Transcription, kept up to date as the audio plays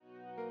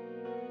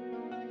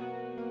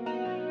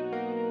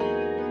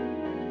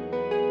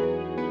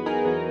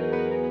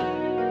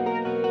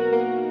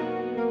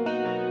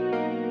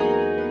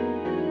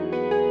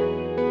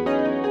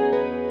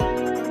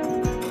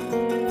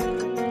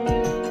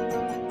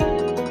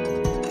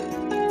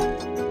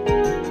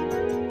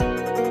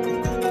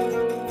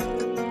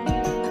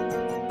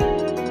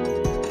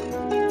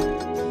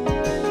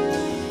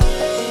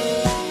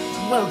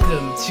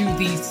to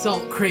the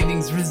Salt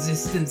Cravings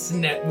Resistance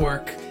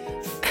Network,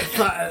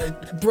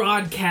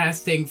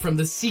 broadcasting from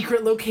the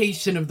secret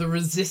location of the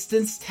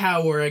Resistance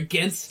Tower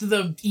against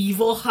the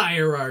evil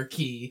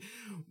hierarchy.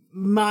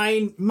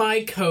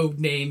 My code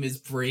name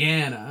is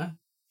Brianna.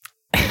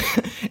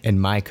 And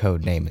my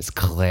code name is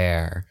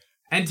Claire.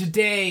 And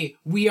today,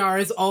 we are,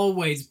 as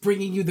always,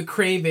 bringing you the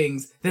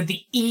cravings that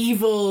the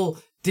evil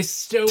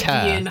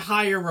dystopian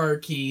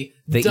hierarchy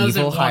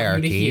doesn't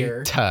want you to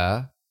hear.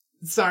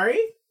 Sorry?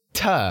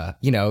 The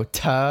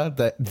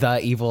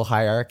evil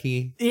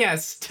hierarchy.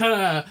 Yes,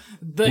 the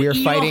We're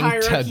evil fighting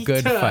hierarchy,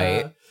 good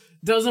fight.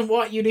 Doesn't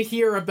want you to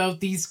hear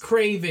about these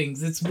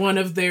cravings. It's one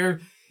of their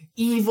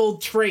evil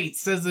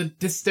traits as a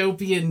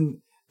dystopian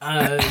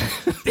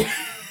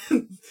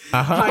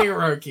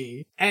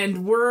hierarchy.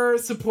 And we're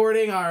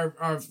supporting our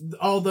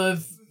all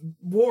the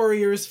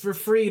warriors for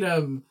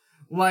freedom,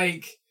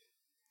 like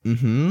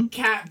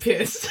cat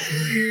piss.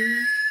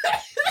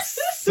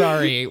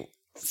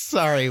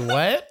 Sorry,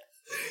 what?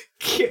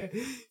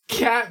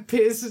 Cat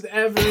piss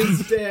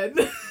Ever's dead.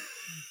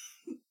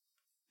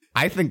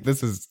 I think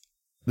this is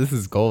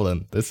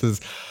golden. This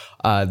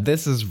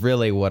is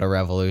really what a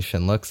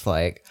revolution looks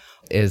like,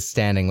 is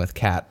standing with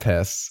cat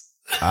piss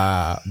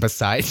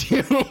beside you.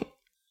 I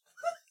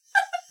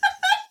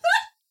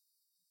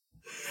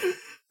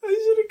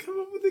should have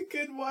come up with a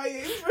good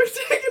YA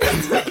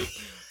protagonist.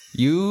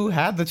 You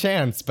had the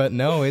chance, but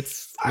no,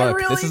 this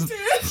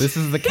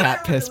is the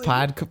cat piss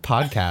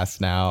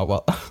podcast now.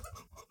 Well,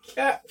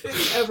 cat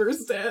piss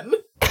Ever's dead.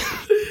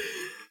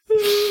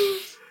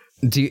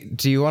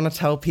 Do you want to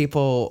tell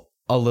people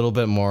a little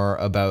bit more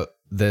about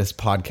this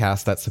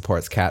podcast that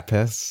supports cat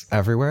piss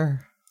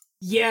everywhere?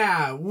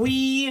 Yeah,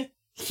 we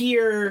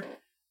here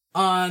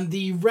on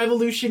the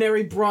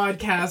Revolutionary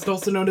Broadcast,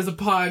 also known as a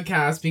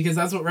podcast, because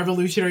that's what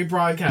revolutionary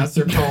broadcasts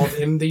are called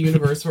in the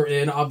universe we're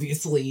in,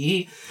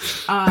 obviously.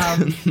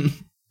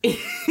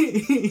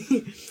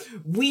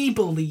 We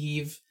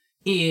believe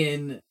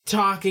in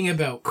talking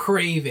about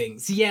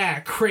cravings.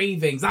 Yeah,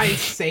 cravings. I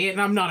say it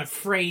and I'm not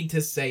afraid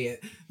to say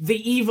it.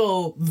 The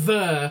evil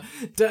does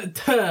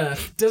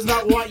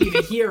not want you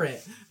to hear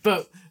it.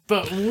 But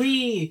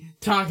we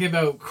talk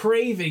about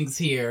cravings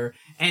here,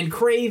 and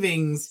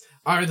cravings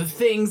are the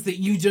things that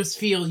you just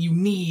feel you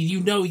need. You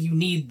know you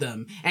need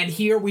them. And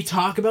here we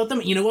talk about them.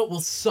 You know what?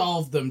 We'll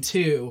solve them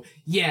too.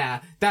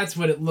 Yeah, that's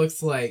what it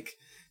looks like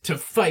to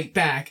fight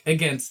back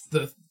against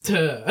the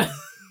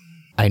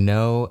I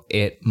know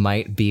it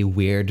might be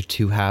weird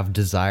to have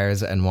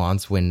desires and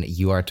wants when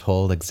you are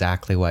told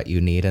exactly what you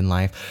need in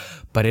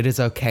life, but it is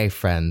okay,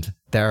 friend.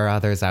 There are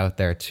others out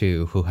there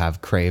too who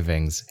have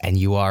cravings, and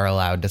you are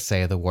allowed to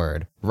say the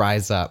word.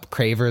 Rise up.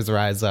 Cravers,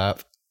 rise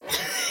up.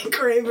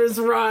 Cravers,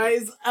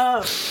 rise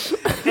up.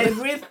 And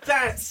with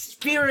that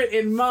spirit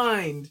in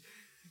mind,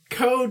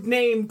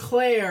 codename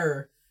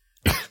Claire,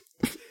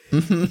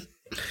 will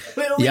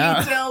you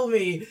tell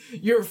me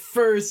your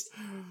first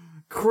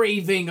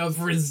craving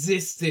of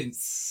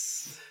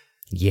resistance?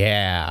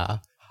 Yeah.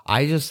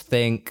 I just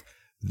think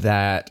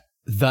that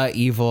the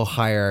evil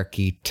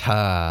hierarchy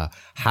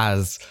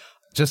has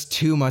just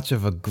too much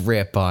of a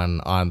grip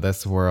on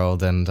this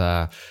world, and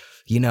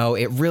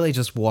it really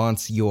just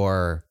wants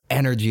your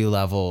energy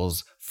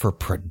levels for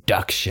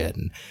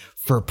production's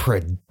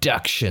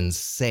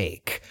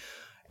sake.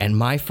 And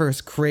my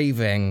first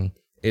craving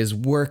is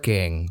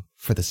working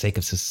for the sake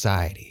of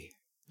society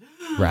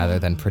rather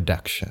than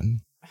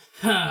production.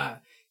 Huh.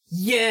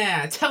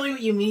 Yeah, tell me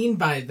what you mean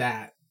by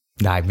that.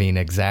 I mean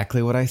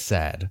exactly what I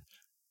said.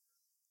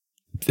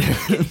 Do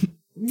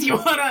you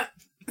want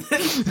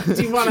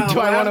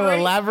to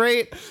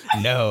elaborate?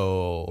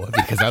 No,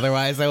 because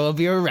otherwise I will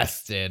be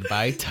arrested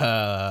by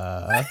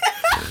Tuh.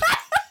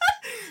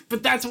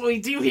 But that's what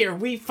we do here.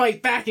 We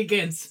fight back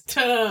against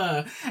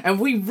Tuh, and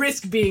we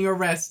risk being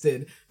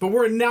arrested. But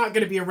we're not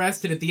going to be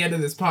arrested at the end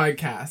of this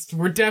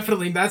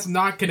podcast. That's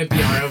not going to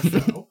be our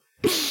outro.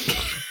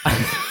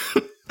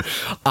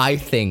 I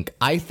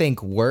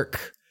think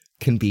work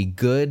can be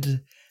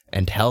good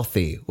and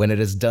healthy when it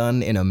is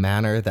done in a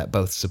manner that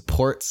both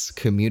supports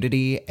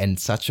community in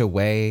such a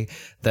way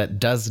that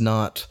does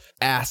not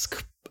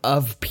ask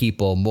of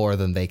people more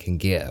than they can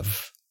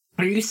give.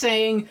 Are you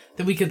saying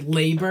that we could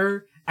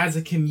labor as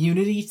a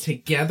community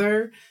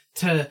together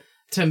to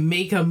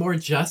make a more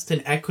just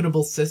and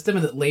equitable system,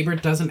 and that labor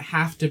doesn't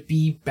have to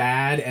be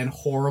bad and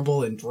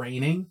horrible and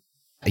draining?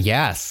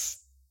 Yes,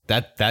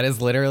 that is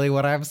literally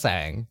what I'm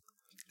saying.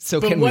 So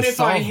but can what we if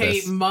solve I this?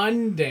 hate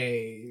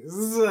Mondays?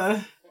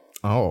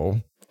 Oh,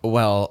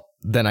 well,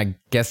 then I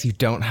guess you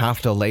don't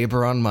have to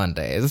labor on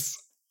Mondays.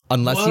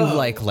 Unless you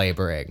like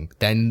laboring.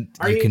 Then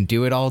you can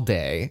do it all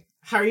day.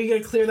 How are you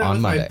going to clear that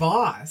with Monday. my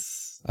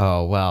boss?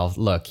 Oh, well,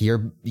 look,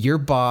 your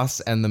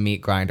boss and the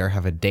meat grinder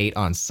have a date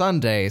on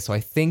Sunday, so I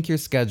think your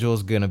schedule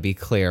is going to be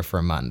clear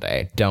for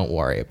Monday. Don't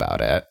worry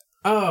about it.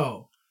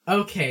 Oh,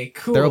 okay,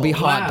 cool. There will be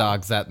hot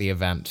dogs at the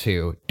event,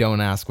 too.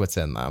 Don't ask what's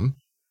in them.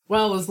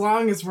 Well, as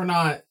long as we're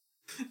not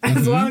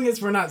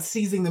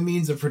seizing the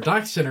means of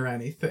production or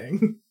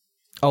anything.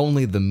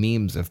 only the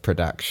memes of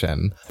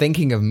production.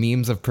 Thinking of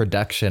memes of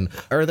production,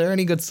 are there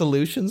any good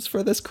solutions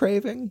for this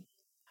craving?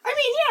 I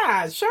mean,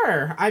 yeah,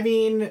 sure. I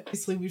mean,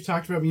 obviously we've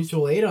talked about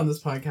mutual aid on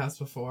this podcast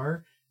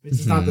before, which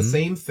is not the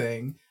same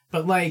thing.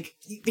 But, like,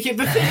 the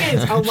thing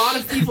is, a lot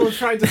of people have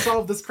tried to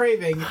solve this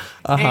craving,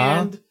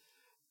 and,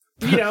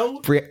 you know...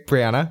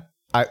 Brianna,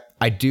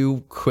 I do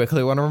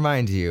quickly want to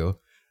remind you,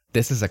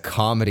 this is a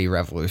comedy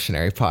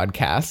revolutionary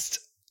podcast.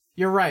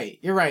 You're right.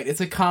 It's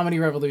a comedy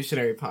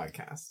revolutionary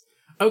podcast.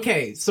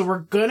 Okay, so we're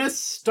gonna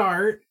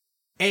start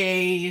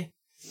a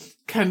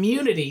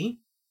community.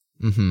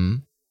 Mm-hmm.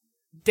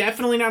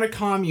 Definitely not a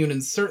commune,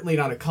 and certainly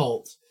not a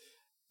cult.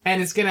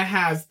 And it's gonna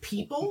have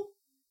people...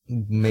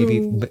 Maybe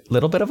a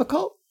little bit of a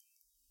cult?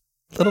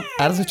 Little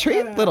as a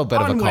treat? Little bit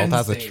of a cult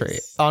as a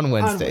treat. On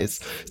Wednesdays.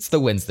 It's the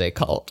Wednesday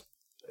cult.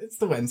 It's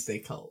the Wednesday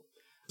cult.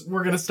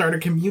 We're going to start a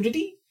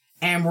community,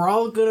 and we're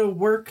all going to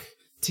work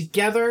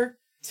together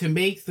to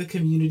make the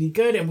community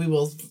good, and we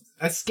will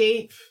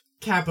escape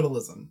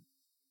capitalism.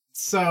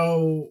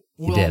 So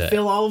we'll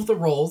fill all of the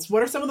roles.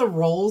 What are some of the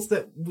roles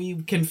that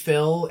we can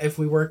fill if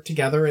we work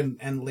together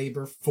and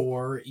labor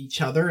for each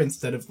other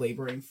instead of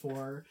laboring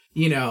for,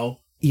 you know...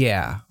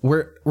 Yeah,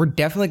 we're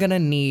definitely going to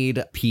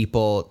need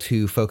people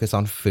to focus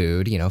on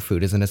food. You know,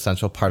 food is an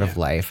essential part of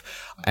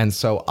life. And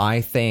so I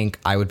think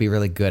I would be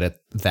really good at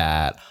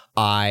that.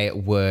 I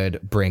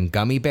would bring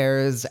gummy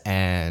bears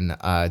and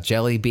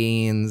jelly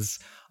beans.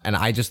 And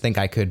I just think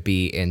I could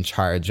be in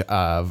charge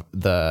of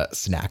the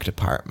snack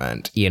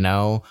department, you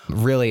know?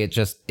 Really, it's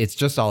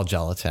just all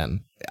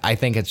gelatin. I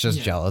think it's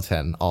just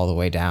gelatin all the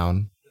way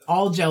down.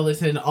 All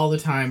gelatin all the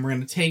time. We're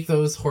going to take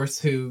those horse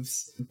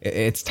hooves.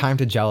 It's time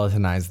to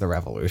gelatinize the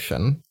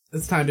revolution.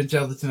 It's time to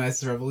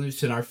gelatinize the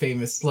revolution, our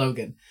famous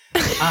slogan.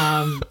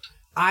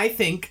 I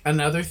think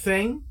another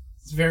thing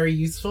that's very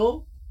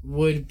useful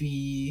would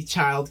be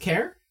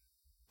childcare,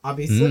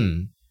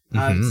 obviously.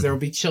 Because there will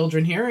be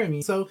children here. I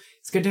mean, so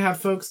it's good to have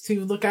folks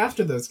to look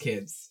after those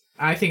kids.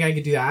 I think I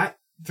could do that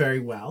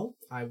very well.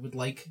 I would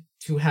like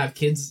to have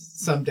kids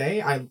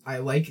someday. I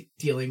like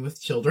dealing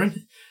with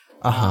children.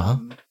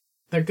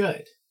 They're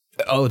good.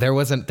 Oh, there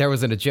wasn't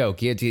a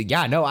joke.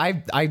 Yeah, no,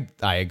 I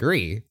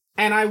agree.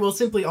 And I will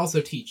simply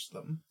also teach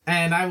them.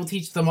 And I will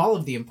teach them all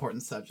of the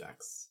important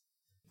subjects.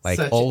 Like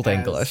Old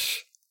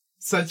English.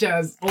 Such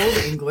as Old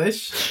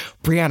English.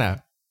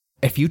 Brianna,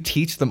 if you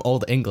teach them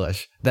Old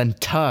English, then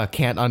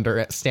can't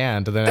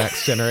understand the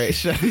next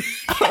generation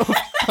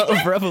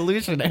of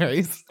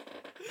revolutionaries.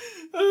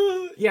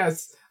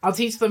 Yes, I'll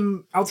teach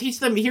them.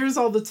 Here's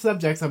all the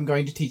subjects I'm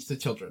going to teach the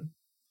children.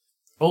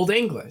 Old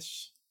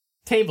English.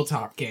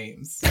 Tabletop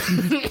games.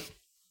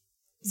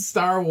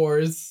 Star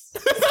Wars.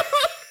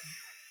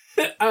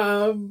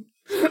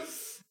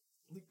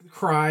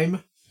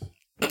 Crime.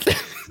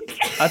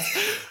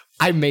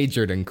 I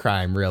majored in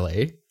crime,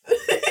 really.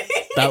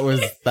 That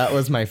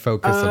was my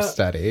focus of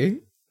study.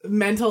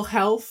 Mental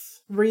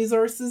health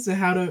resources and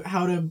how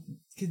to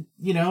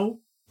you know,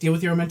 deal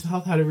with your mental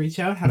health, how to reach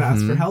out, how to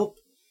ask for help.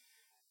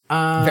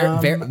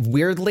 Very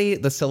weirdly,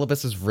 the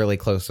syllabus is really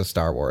close to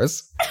Star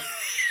Wars.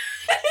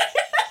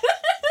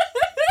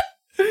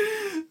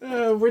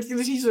 We're going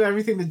to teach them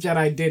everything the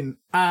Jedi didn't.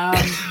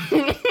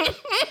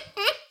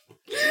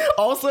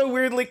 Also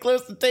weirdly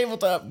close to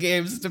tabletop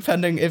games,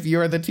 depending if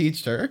you're the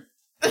teacher.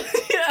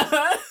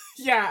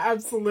 Yeah,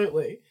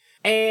 absolutely.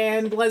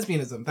 And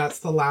lesbianism. That's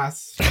the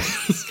last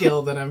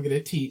skill that I'm going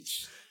to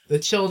teach. The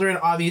children,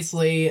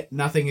 obviously,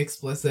 nothing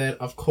explicit.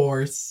 Of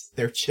course,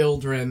 they're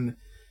children.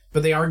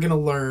 But they are going to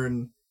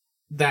learn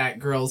that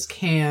girls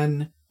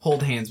can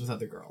hold hands with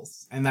other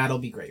girls. And that'll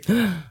be great for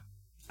them.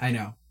 I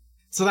know.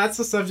 So that's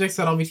the subjects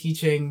that I'll be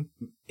teaching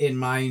in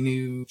my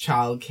new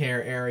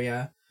childcare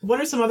area. What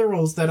are some other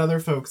roles that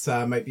other folks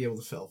might be able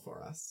to fill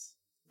for us?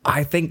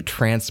 I think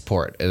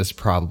transport is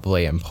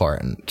probably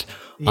important.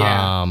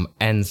 Yeah.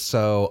 And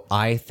so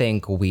I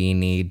think we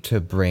need to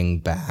bring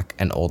back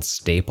an old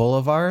staple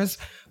of ours,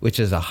 which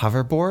is a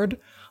hoverboard.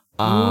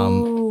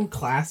 Ooh,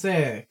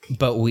 classic.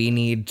 But we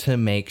need to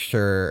make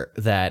sure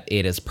that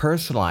it is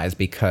personalized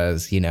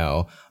because, you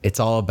know, it's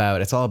all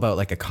about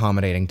like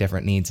accommodating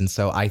different needs. And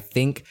so I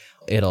think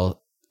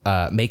it'll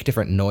make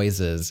different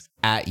noises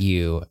at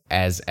you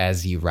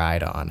as you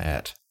ride on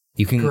it.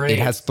 You can. Great. It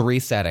has 3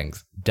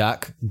 settings: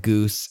 duck,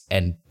 goose,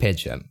 and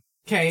pigeon.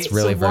 Okay, it's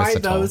really so why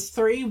versatile. Those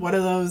 3? What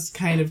do those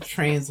kind of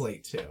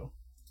translate to?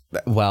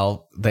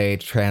 Well, they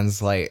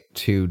translate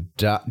to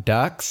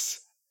ducks,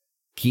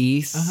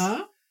 geese,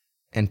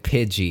 and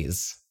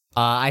pidgeys.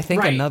 I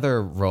think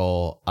another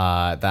role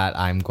that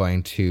I'm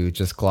going to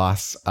just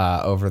gloss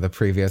over the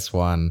previous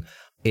one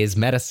is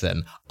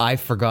medicine. I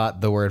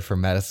forgot the word for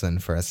medicine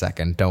for a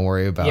second. Don't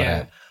worry about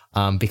it.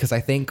 Because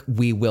I think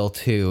we will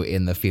too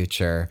in the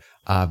future.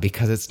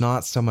 Because it's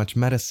not so much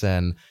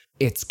medicine,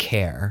 it's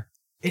care.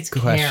 It's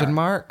care. Question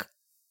mark?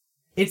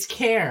 It's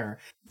care.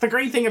 The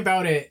great thing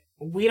about it,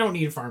 we don't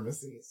need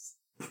pharmacies.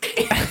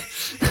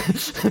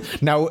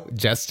 Now,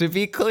 just to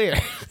be clear,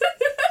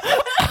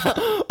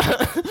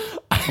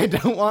 I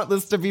don't want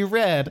this to be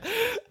read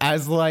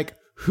as like,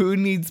 Who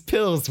needs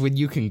pills when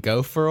you can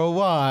go for a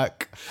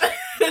walk?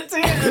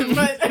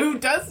 But who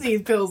does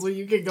need pills when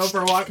you can go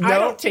for a walk? I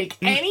don't take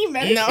any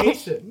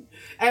medication.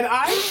 And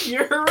I'm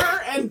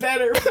purer and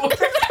better for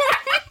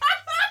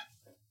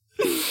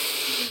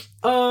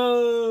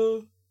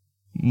it.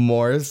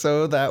 More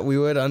so that we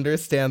would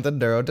understand the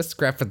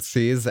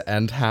neurodiscrepancies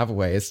and have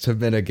ways to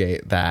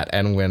mitigate that.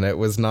 And when it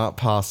was not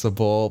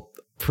possible,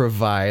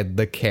 provide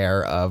the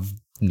care of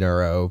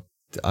neuro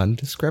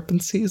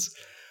undiscrepancies.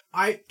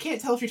 I can't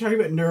tell if you're talking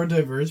about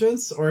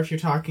neurodivergence or if you're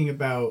talking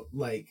about,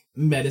 like,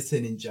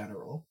 medicine in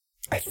general.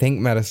 I think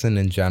medicine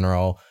in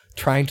general,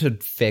 trying to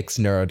fix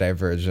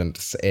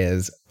neurodivergence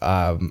is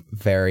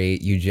very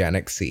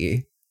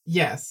eugenics-y.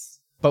 Yes.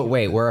 But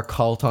wait, we're a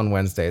cult on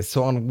Wednesdays.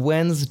 So on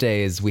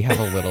Wednesdays, we have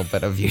a little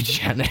bit of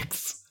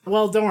eugenics.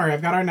 Well, don't worry.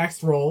 I've got our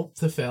next role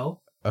to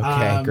fill.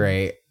 Okay,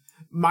 great.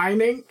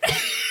 Mining.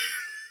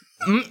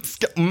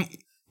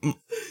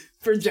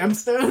 For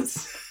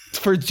gemstones.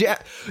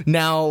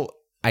 Now,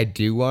 I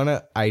do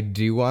wanna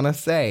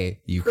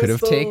say you could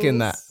have taken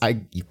that.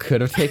 You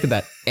could have taken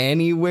that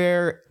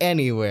anywhere.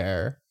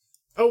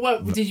 Oh,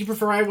 what did you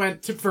prefer? I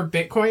went for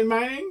Bitcoin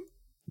mining.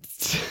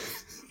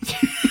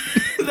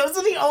 Those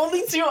are the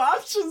only two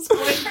options.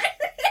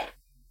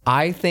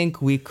 I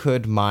think we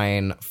could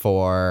mine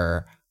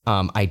for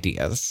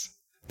ideas.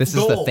 This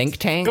gold. Is the think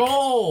tank.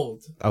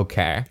 Gold.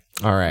 Okay.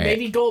 All right.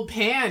 Maybe gold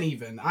pan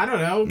even. I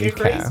don't know. Get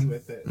crazy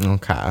with it.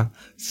 Okay.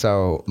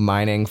 So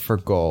mining for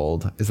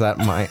gold. Is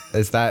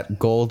that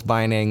gold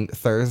mining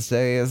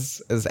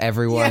Thursdays? Is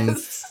everyone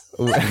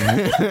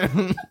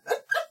Yes.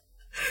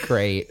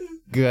 Great.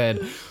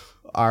 Good.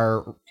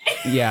 I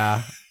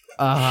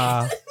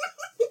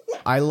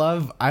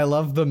love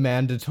the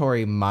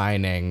mandatory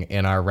mining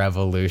in our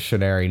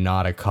revolutionary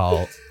not a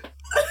cult.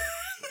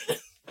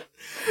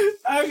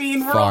 I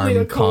mean, we're only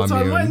a cult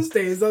commune. on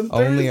Wednesdays. On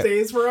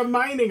Thursdays, we're a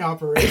mining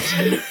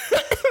operation.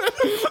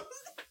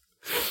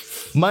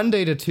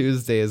 Monday to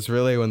Tuesday is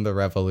really when the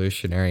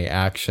revolutionary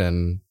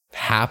action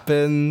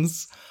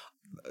happens.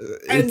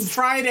 And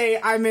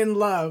Friday, I'm in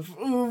love.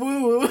 Ooh,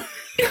 woo.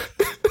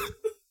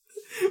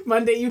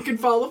 Monday, you can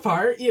fall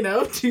apart.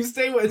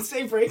 Tuesday,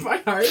 Wednesday, break my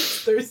heart.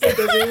 Thursday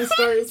doesn't even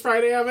start. It's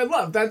Friday, I'm in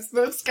love. That's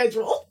the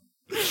schedule.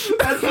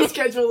 That's the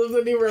schedule of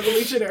the new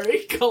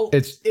revolutionary cult.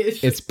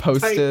 It's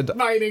posted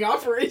mining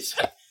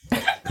operation.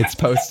 It's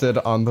posted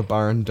on the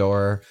barn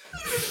door.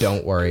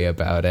 Don't worry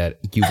about it.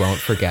 You won't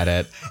forget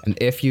it. And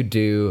if you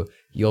do,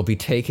 you'll be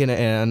taken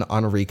in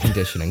on a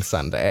reconditioning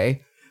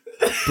Sunday.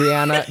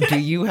 Brianna, do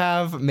you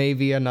have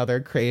maybe another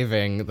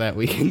craving that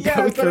we can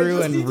go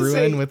through and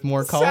ruin with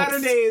more cults?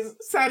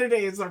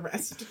 Saturday is a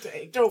rest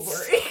day. Don't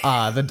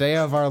worry. The day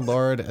of our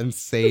Lord and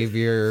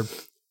Savior.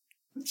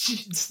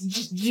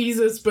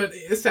 Jesus, but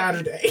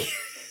Saturday.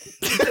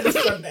 Instead of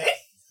Sunday.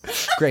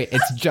 Great.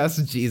 It's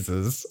just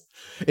Jesus.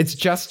 It's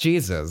just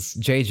Jesus.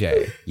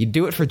 JJ. You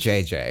do it for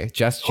JJ.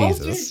 Just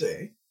Jesus. Oh,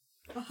 JJ.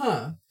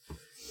 Uh-huh.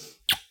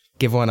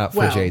 Give one up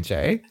for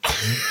JJ.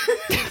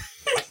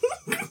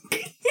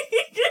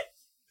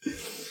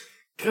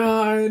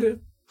 God.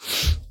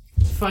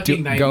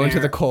 Fucking nightmare. Go into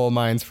the coal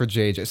mines for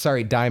JJ.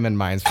 Sorry, diamond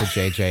mines for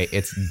JJ.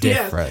 It's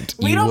different.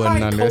 We don't wouldn't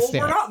mind understand.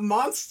 Coal. We're not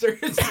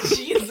monsters.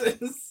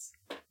 Jesus.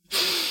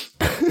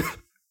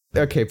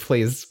 Okay,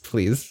 please.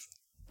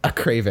 A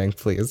craving,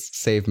 please.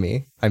 Save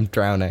me. I'm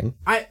drowning.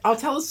 I'll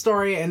tell a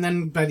story, and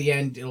then by the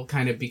end, it'll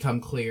kind of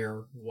become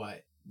clear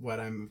what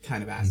I'm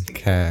kind of asking.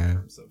 Okay. In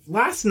terms of.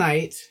 Last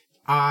night,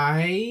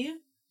 I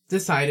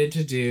decided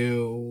to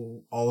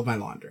do all of my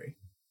laundry.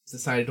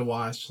 Decided to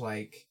wash,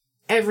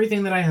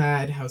 everything that I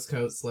had,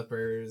 housecoat,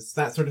 slippers,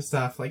 that sort of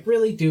stuff,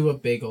 really do a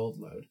big old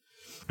load.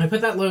 I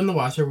put that load in the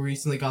washer. We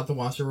recently got the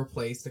washer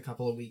replaced a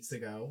couple of weeks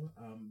ago.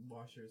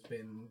 Washer's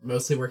been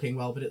mostly working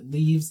well, but it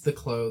leaves the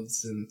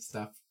clothes and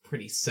stuff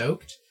pretty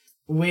soaked,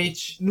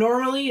 which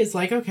normally is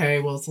okay,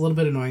 well, it's a little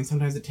bit annoying.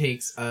 Sometimes it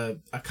takes a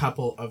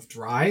couple of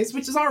dries,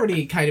 which is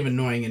already kind of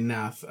annoying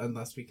enough,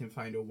 unless we can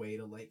find a way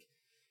to,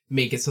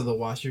 make it so the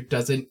washer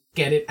doesn't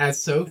get it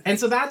as soaked. And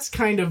so that's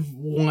kind of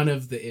one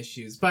of the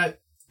issues.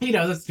 But,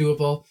 that's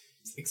doable.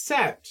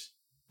 Except,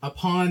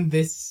 upon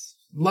this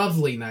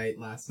lovely night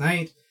last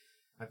night,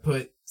 I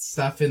put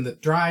stuff in the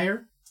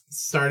dryer,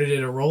 started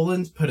it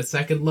a-rolling, put a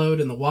second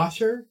load in the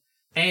washer,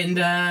 and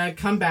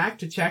come back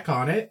to check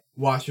on it.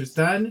 Washer's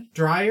done.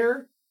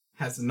 Dryer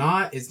is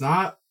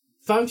not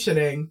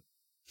functioning.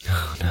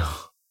 Oh, no.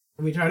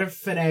 We try to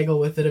finagle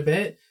with it a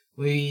bit.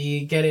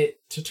 We get it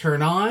to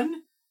turn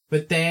on,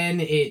 but then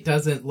it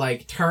doesn't,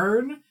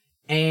 turn,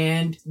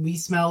 and we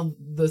smell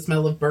the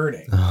smell of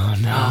burning.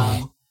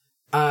 Oh,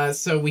 no.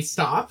 So we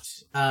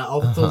stopped.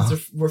 All the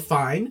clothes were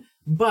fine.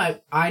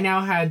 But I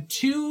now had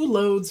 2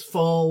 loads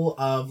full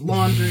of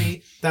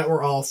laundry that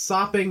were all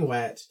sopping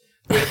wet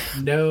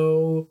with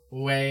no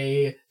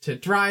way to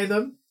dry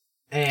them,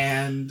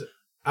 and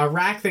a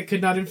rack that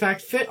could not, in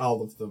fact, fit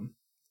all of them.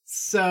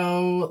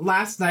 So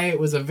last night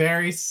was a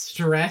very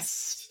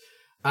stressed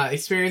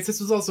experience.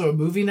 This was also a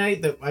movie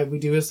night that we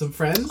do with some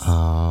friends.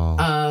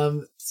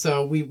 Oh.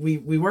 So we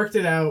worked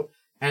it out,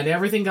 And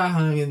everything got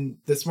hung, and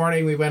this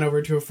morning we went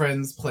over to a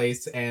friend's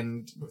place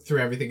and threw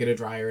everything in a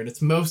dryer, and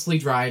it's mostly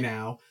dry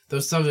now, though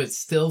some of it's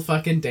still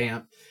fucking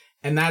damp.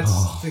 And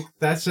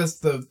that's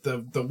just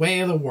the way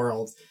of the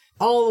world.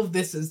 All of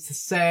this is to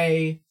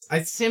say,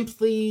 I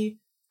simply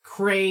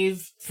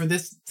crave for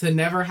this to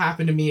never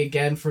happen to me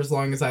again for as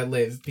long as I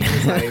live,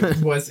 because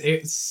I was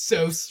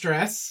so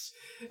stressed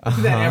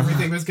that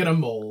everything was gonna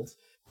mold.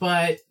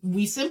 But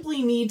we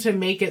simply need to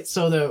make it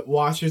so that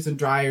washers and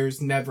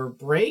dryers never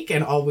break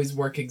and always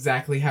work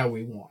exactly how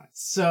we want.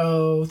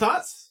 So,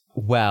 thoughts?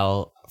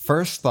 Well,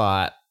 first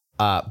thought,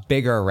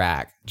 bigger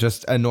rack,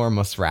 just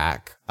enormous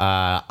rack.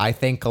 I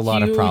think a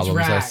lot of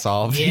problems are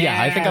solved.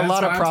 Yeah, I think a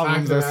lot of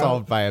problems are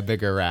solved by a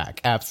bigger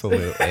rack.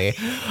 Absolutely.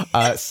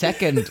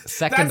 Second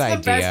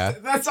idea.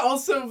 That's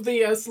also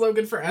the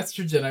slogan for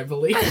estrogen, I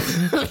believe.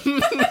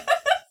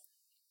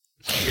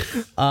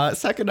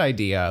 Second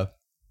idea.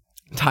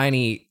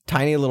 Tiny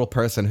little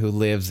person who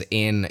lives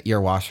in your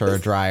washer or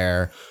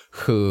dryer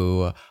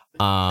who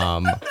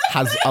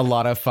has a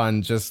lot of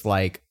fun just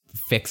like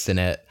fixing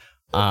it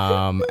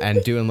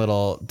and doing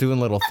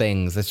little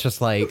things. It's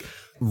just like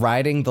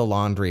riding the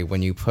laundry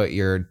when you put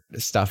your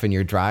stuff in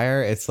your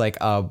dryer. It's like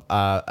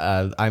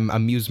I'm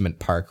amusement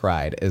park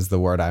ride is the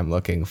word I'm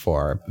looking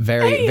for.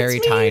 Very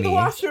it's tiny. Me, the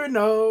washer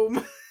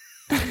gnome.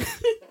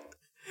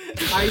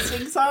 I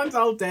sing songs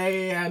all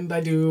day and I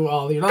do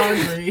all the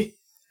laundry.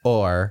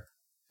 Or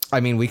I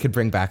mean, we could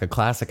bring back a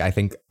classic, I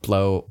think,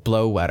 blow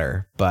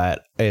wetter,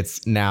 but it's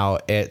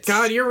God,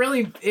 you're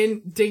really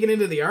digging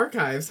into the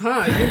archives,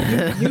 huh?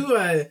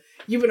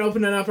 You've been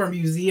opening up our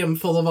museum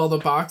full of all the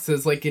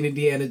boxes like in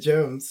Indiana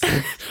Jones.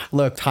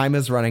 Look, time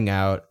is running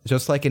out.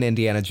 Just like in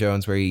Indiana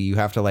Jones, where you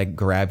have to like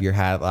grab your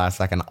hat last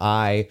second,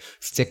 I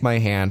stick my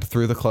hand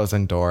through the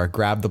closing door,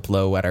 grab the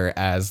blow wetter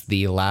as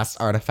the last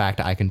artifact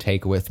I can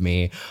take with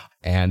me,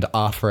 and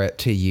offer it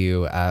to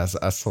you as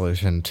a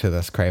solution to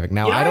this craving.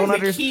 Now, I don't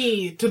understand.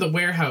 Key to the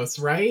warehouse,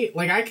 right?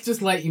 Like, I could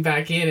just let you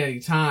back in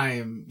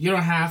anytime. You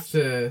don't have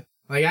to.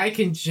 Like, I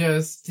can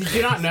just. Did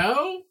you not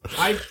know?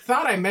 I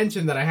thought I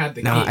mentioned that I had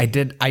the key. No,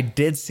 I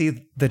did see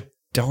the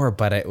door,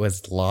 but it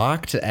was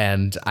locked,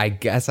 and I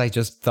guess I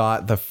just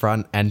thought the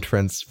front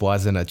entrance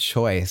wasn't a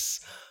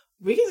choice.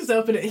 We can just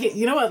open it. Hey,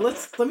 you know what?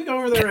 Let me go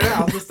over there right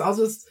now. I'll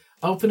just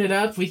open it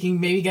up. We can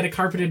maybe get a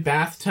carpeted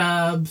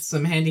bathtub,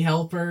 some handy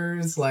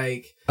helpers,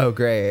 like... Oh,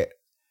 great.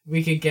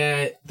 We could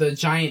get the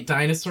giant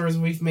dinosaurs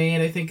we've made,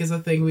 I think is a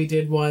thing we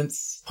did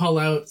once. Pull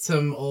out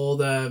some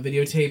old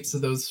videotapes of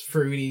those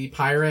fruity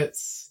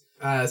pirates.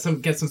 Get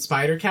some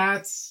spider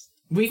cats.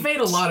 We've made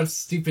a lot of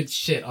stupid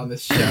shit on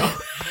this show.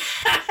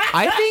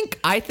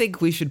 I think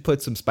we should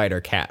put some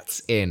spider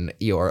cats in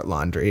your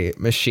laundry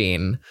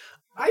machine.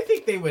 I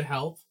think they would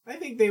help. I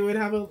think they would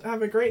have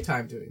a great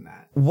time doing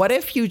that. What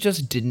if you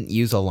just didn't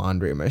use a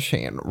laundry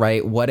machine,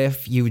 right? What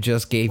if you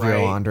just gave your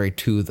laundry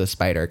to the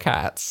spider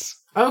cats?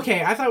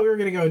 Okay, I thought we were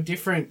going to go a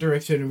different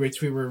direction in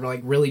which we were like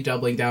really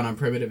doubling down on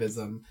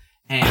primitivism.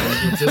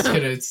 And we're just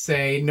going to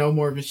say no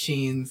more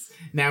machines.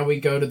 Now we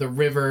go to the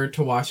river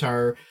to wash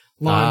our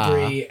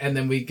laundry, and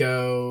then we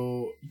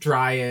go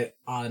dry it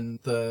on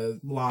the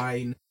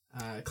line.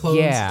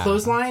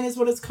 Clothesline is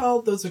what it's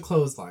called. Those are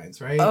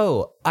clotheslines, right?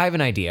 Oh, I have an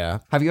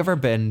idea. Have you ever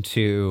been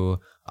to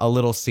a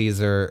Little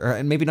Caesar,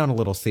 or maybe not a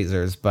Little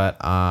Caesars, but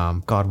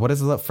God, what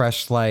is it?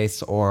 Fresh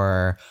Slice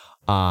or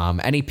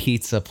any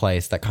pizza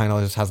place that kind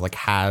of just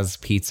has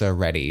pizza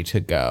ready to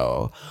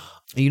go?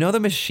 You know the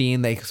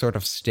machine they sort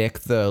of stick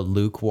the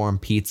lukewarm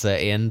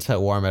pizza in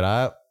to warm it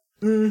up?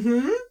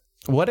 Mm-hmm.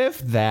 What if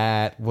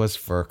that was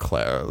for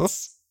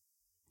clothes?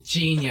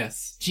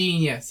 Genius.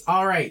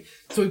 All right.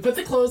 So we put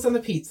the clothes on the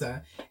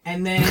pizza,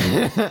 and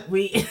then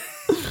we...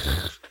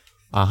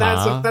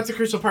 That's a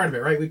crucial part of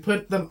it, right? We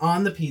put them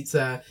on the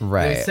pizza,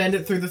 right? Send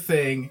it through the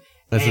thing.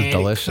 This is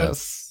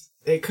delicious.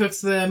 It cooks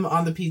them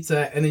on the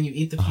pizza, and then you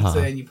eat the pizza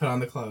and you put on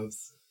the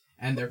clothes,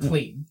 and they're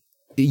clean.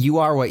 You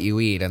are what you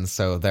eat, and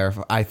so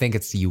therefore, I think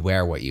it's you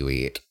wear what you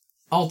eat.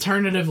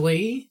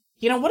 Alternatively,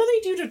 what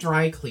do they do to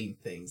dry clean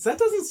things? That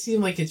doesn't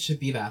seem like it should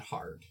be that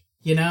hard,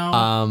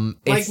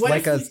 It's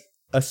like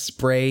a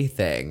spray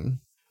thing.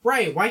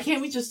 Right, why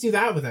can't we just do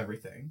that with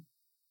everything?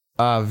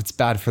 It's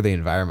bad for the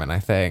environment, I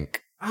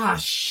think. Ah,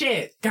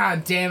 shit.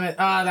 God damn it.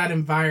 That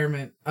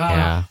environment.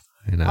 Yeah,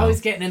 I know.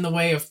 Always getting in the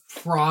way of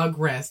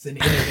progress and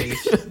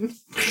innovation.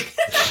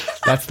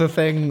 That's the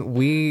thing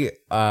we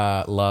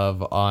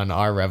love on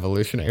our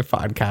Revolutionary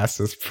podcast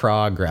is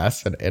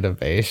progress and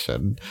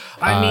innovation.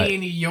 I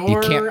mean,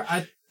 you're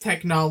a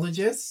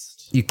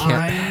technologist. You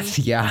can't.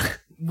 Yeah.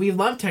 We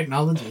love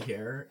technology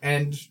here,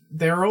 and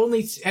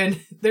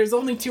there's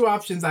only two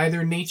options: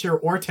 either nature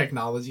or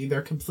technology.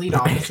 They're complete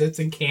opposites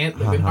and can't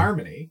live in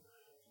harmony.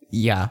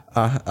 Yeah.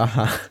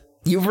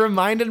 You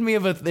reminded me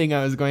of a thing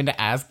I was going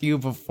to ask you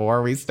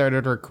before we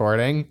started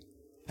recording,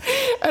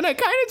 and I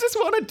kind of just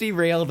want to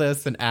derail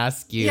this and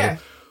ask you,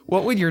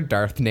 what would your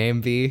Darth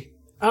name be?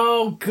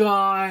 Oh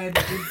God,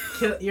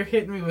 you're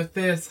hitting me with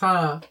this,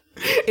 huh?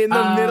 In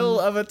the middle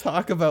of a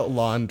talk about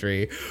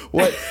laundry.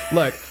 What?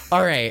 Look,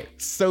 all right.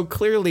 So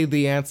clearly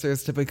the answer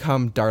is to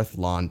become Darth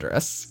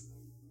Laundress.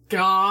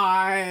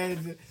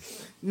 God.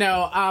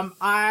 No,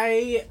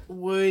 I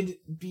would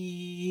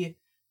be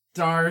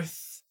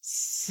Darth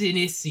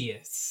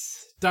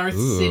Sinicius. Darth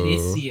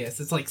Sinicius.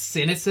 It's like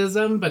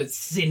cynicism, but it's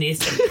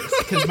Sinicius.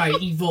 Because my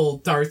evil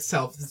Darth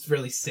self is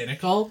really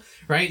cynical,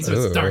 right? So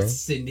it's Darth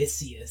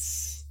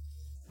Sinicius.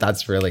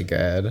 That's really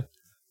good.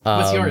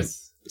 What's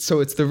yours?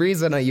 So it's the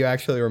reason you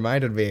actually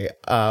reminded me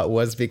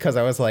was because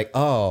I was like,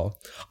 oh,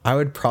 I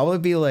would probably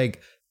be like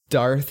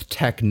Darth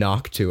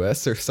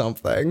Technoctuous or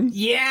something.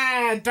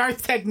 Yeah,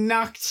 Darth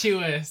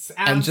Technoctuous.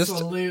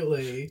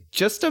 Absolutely.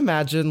 Just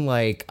imagine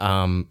like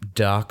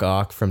Doc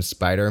Ock from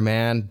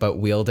Spider-Man, but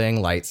wielding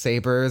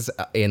lightsabers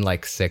in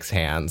like 6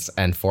 hands,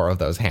 and 4 of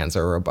those hands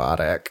are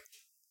robotic.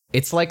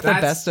 It's like the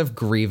best of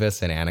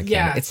Grievous and Anakin.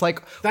 Yeah, it's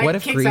like, what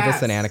if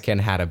Grievous and Anakin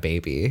had a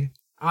baby?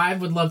 I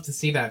would love to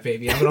see that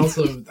baby. I would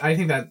also, I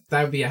think that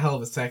would be a hell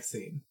of a sex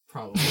scene,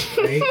 probably,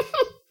 right?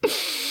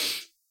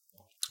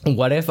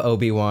 What if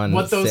Obi-Wan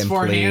What those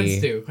 4 hands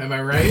do, am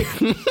I right?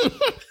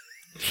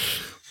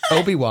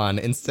 Obi-Wan,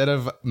 instead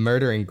of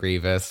murdering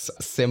Grievous,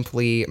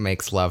 simply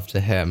makes love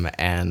to him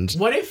and...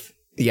 What if...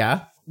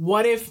 Yeah?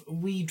 What if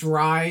we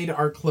dried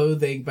our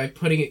clothing by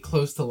putting it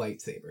close to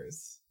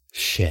lightsabers?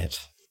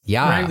 Shit.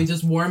 Yeah. Right, we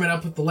just warm it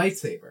up with the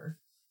lightsaber.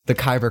 The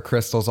Kyber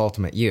crystal's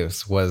ultimate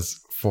use was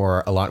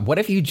for a lot. What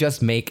if you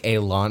just make a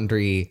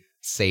laundry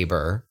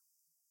saber?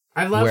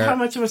 I love how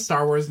much of a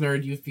Star Wars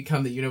nerd you've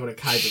become that you know what a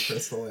Kyber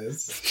crystal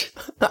is.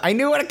 I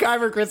knew what a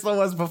Kyber crystal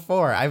was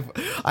before.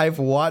 I've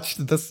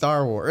watched the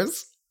Star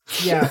Wars.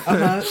 Yeah,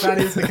 that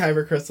is the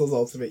Kyber crystal's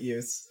ultimate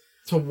use.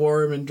 To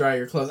warm and dry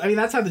your clothes. I mean,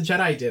 that's how the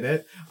Jedi did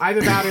it.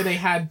 Either that or they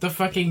had the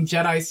fucking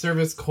Jedi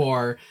Service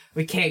Corps.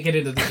 We can't get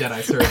into the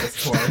Jedi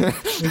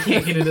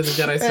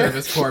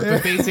Service Corps.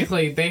 But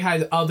basically, they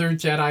had other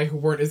Jedi who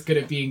weren't as good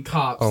at being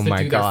cops to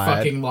do their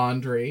fucking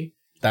laundry.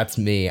 That's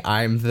me.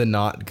 I'm the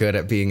not good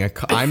at being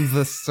I'm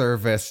the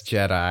service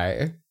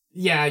Jedi.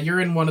 Yeah, you're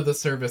in one of the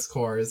service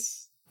corps.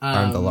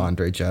 I'm the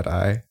laundry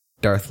Jedi.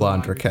 Darth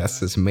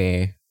Laundricus is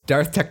me.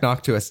 Darth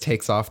Technoctuous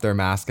takes off their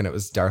mask and it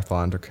was Darth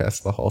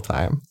Laundricus the whole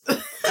time.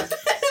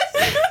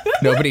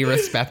 Nobody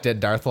respected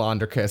Darth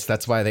Laundricus.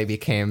 That's why they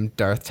became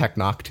Darth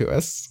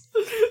Technoctuous.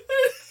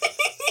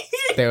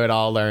 They would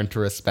all learn to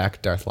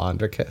respect Darth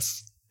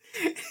Laundricus.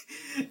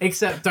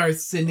 Except Darth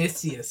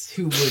Sinicius,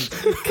 who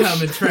would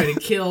come and try to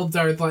kill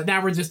Darth.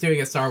 Now we're just doing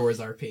a Star Wars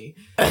RP.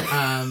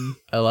 I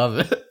love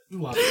it.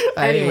 Anyway,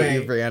 I hate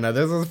you, Brianna.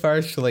 This is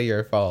partially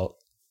your fault.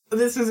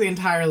 This is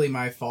entirely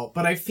my fault,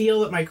 but I feel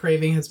that my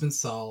craving has been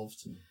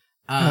solved.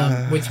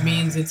 Which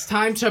means it's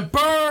time to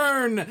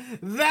burn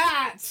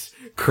that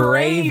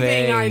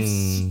craving. I've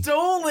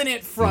stolen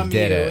it from you.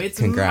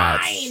 It's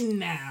mine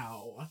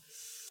now.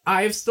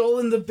 I've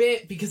stolen the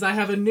bit because I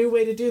have a new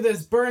way to do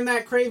this. Burn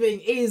That Craving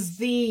is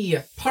the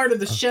part of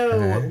the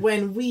show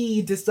when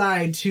we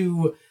decide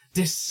to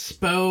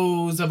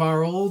dispose of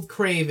our old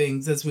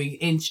cravings as we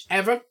inch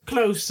ever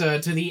closer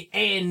to the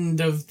end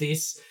of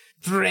this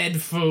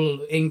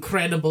dreadful,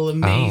 incredible,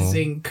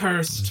 amazing,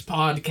 cursed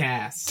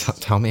podcast.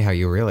 Tell me how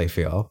you really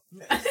feel.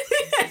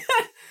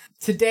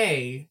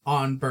 Today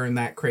on Burn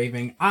That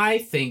Craving, I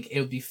think it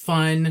would be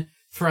fun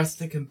for us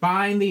to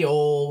combine the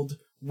old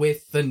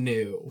with the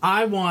new.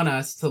 I want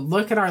us to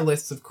look at our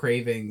lists of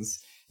cravings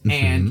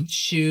and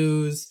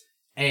choose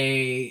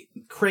a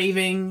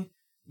craving.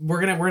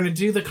 We're gonna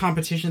do the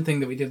competition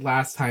thing that we did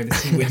last time to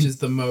see which is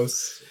the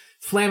most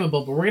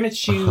flammable, but we're gonna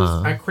choose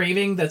a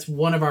craving that's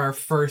one of our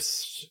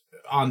first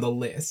on the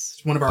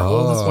list, one of our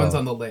oldest ones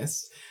on the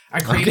list, a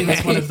craving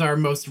that's one of our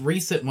most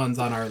recent ones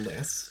on our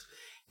list,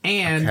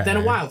 and then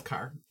a wild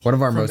card. One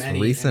of our most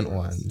recent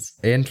ones.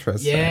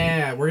 Interesting.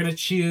 Yeah, we're gonna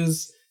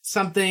choose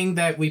something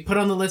that we put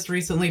on the list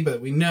recently,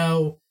 but we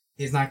know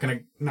is not gonna.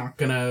 We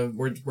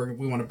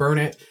want to burn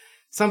it.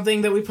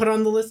 Something that we put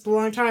on the list a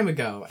long time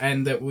ago,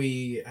 and that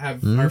we are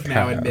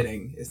now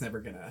admitting is never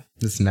gonna.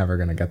 It's never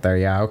gonna get there.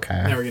 Yeah.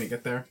 Okay. Never gonna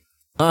get there.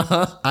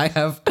 I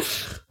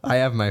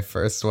have my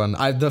first one.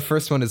 The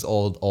first one is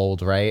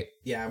old, right?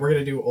 Yeah, we're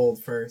gonna do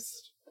old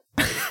first.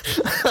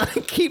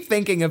 I keep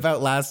thinking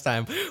about last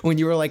time when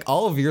you were like,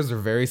 all of yours are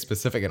very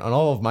specific and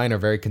all of mine are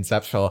very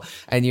conceptual.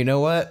 And you know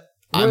what?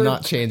 I'm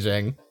not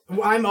changing.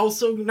 I'm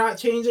also not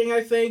changing,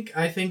 I think.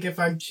 I think if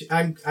I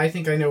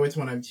think I know which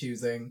one I'm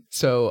choosing.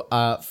 So,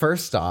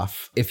 first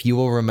off, if you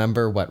will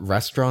remember what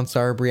restaurants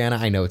are, Brianna,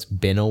 I know it's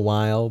been a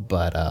while,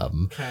 but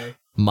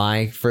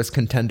my first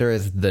contender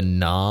is the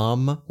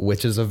Nom,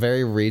 which is a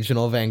very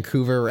regional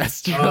Vancouver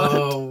restaurant.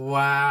 Oh,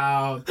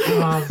 wow.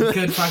 Oh,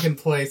 good fucking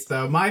place,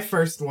 though. My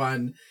first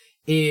one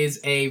is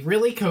a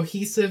really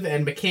cohesive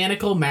and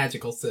mechanical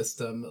magical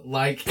system,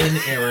 like in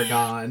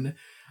Aragon.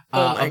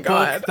 A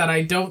book that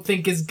I don't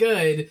think is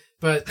good,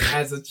 but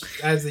as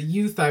a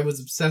youth, I was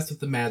obsessed with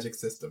the magic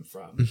system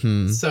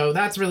from. So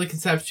that's really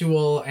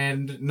conceptual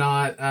and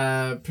not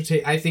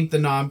I think the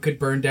Nom could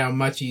burn down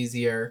much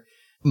easier.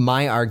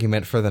 My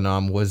argument for the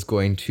Nom was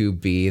going to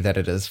be that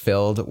it is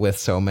filled with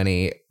so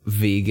many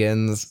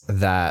vegans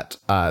that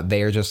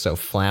they are just so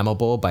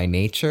flammable by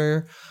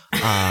nature.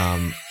 Is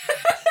there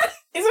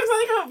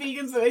something about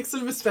vegans that makes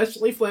them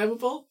especially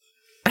flammable?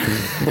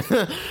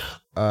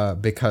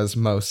 Because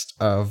most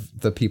of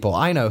the people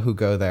I know who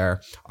go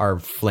there are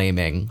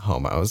flaming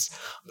homos.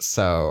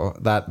 So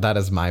that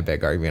is my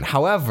big argument.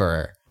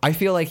 However, I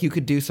feel like you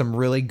could do some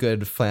really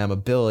good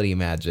flammability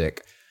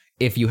magic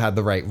if you had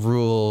the right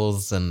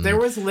rules. And there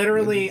was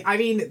literally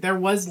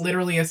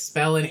a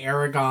spell in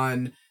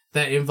Aragon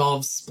that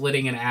involves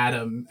splitting an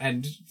atom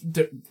and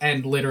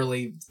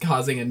literally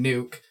causing a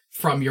nuke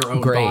from your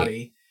own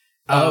body.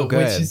 Good.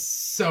 Which is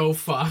so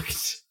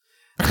fucked.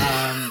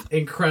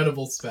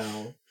 Incredible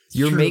spell. It's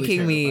You're truly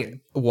making terrifying. me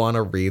want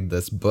to read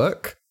this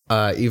book,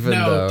 even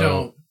No, though...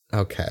 don't.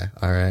 Okay,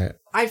 all right.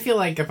 I feel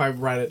like if I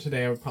read it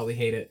today, I would probably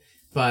hate it.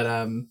 But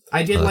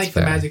I did Well, like that's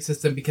the fair. magic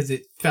system because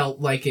it felt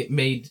like it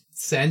made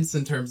sense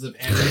in terms of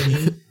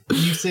energy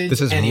usage.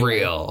 This is Anyway.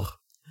 real.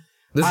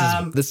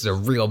 This is a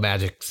real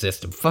magic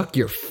system. Fuck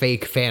your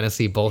fake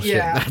fantasy bullshit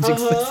magic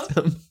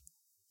system.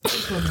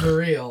 This one's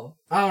real.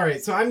 All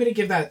right, so I'm going to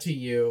give that to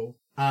you.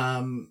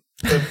 But,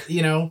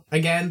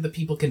 again, the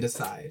people can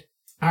decide.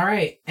 All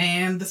right,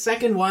 and the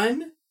second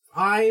one,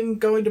 I'm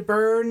going to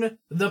burn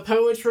the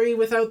poetry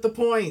without the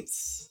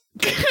points.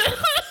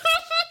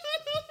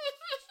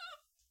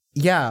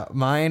 Yeah,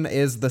 mine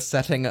is the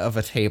setting of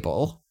a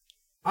table.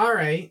 All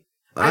right.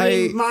 I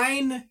mean,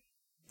 mine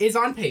is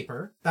on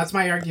paper. That's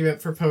my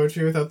argument for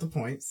poetry without the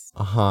points.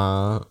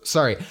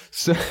 Sorry.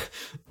 So,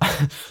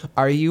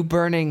 are you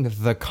burning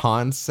the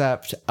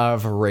concept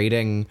of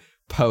rating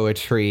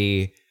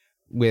poetry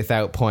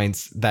without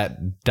points that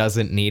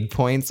doesn't need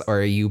points, or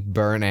are you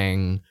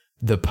burning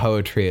the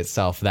poetry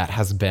itself that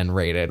has been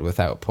rated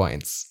without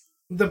points?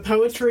 The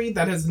poetry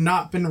that has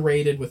not been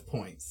rated with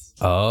points.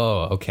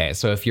 Oh, okay.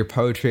 So if your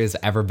poetry has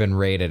ever been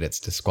rated,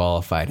 it's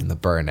disqualified in the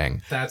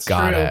burning. That's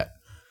Got true. it.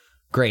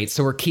 Great.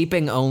 So we're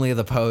keeping only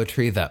the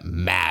poetry that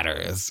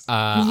matters.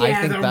 I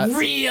think the that's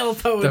real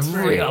poetry. the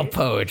real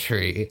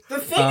poetry. The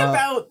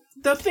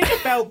thing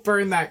about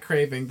Burn That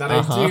Craving that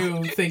I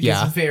do think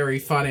is very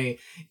funny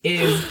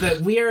is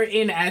that we are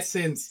in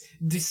essence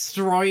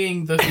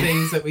destroying the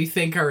things that we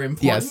think are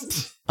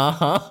important.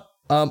 Yes.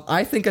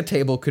 I think a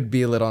table could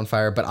be lit on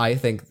fire, but I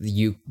think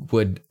you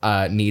would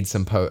need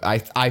some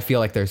I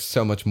feel like there's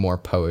so much more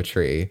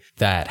poetry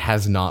that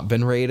has not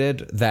been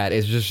rated that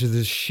is just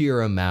the sheer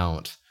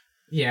amount.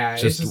 Yeah,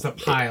 it's just a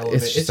pile of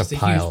it. It's just a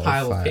huge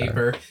pile of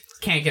paper.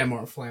 Can't get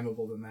more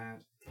flammable than that.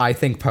 I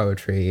think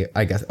poetry,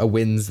 I guess,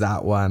 wins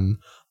that one.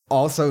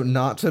 Also,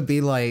 not to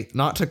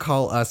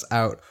call us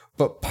out,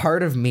 but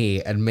part of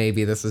me, and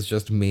maybe this is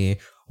just me,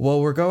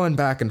 well, we're going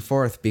back and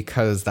forth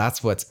because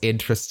that's what's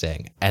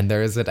interesting, and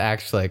there isn't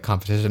actually a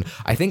competition.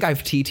 I think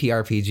I've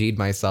TTRPG'd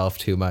myself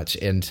too much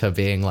into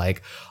being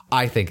like,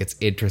 I think it's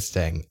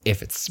interesting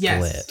if it's split.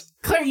 Yes.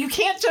 Claire, you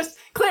can't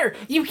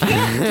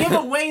give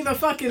away the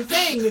fucking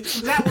thing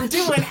that we're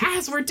doing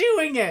as we're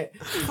doing it.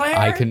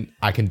 Claire,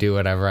 I can do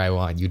whatever I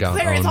want. You don't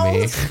Claire, it's own all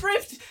me. the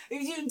script.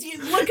 You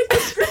look at the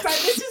script.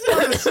 This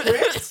isn't on the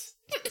script.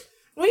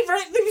 We've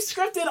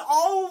scripted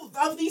all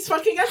of these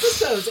fucking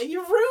episodes, and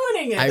you're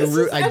ruining it. I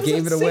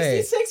gave it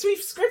away. 66. We've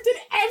scripted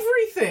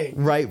everything.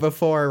 Right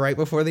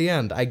before the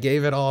end, I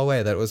gave it all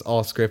away. That was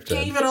all scripted.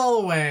 Gave it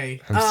all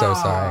away. I'm so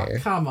sorry.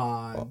 Come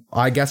on.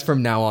 I guess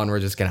from now on, we're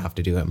just gonna have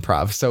to do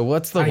improv. So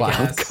what's the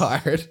wild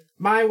card?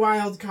 My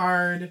wild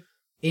card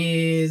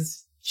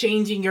is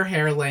changing your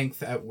hair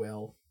length at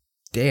will.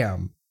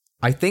 Damn.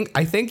 I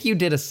think you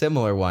did a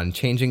similar one,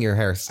 changing your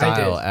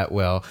hairstyle at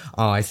will.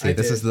 Oh, I see.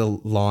 This is the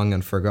long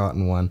and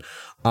forgotten one.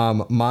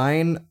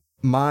 Mine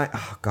one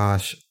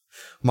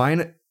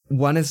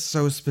is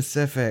so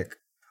specific.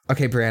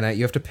 Okay, Brianna,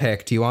 you have to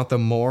pick. Do you want the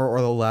more or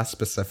the less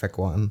specific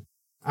one?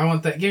 I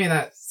want that. Give me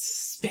that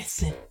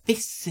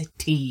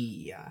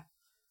specificity.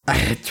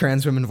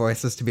 Trans women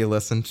voices to be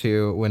listened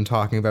to when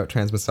talking about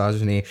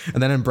transmisogyny.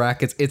 And then in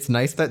brackets, it's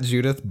nice that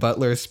Judith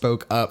Butler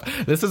spoke up.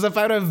 This is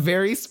about a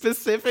very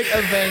specific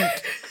event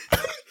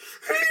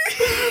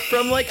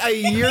from like a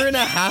year and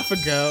a half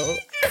ago.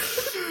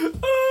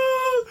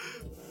 Oh,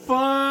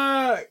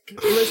 fuck.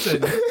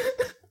 Listen,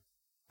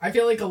 I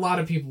feel like a lot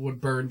of people would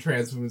burn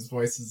trans women's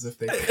voices if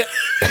they could.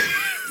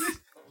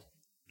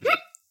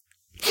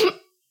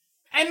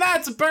 And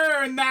that's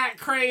Burn That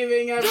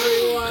Craving,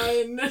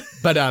 everyone.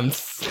 But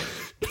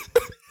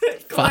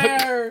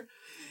Claire,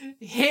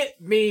 hit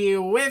me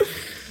with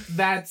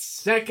that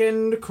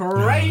second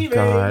craving.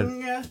 Oh,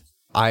 God.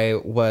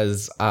 I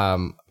was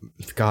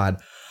God.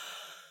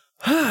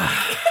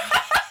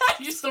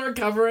 You're still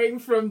recovering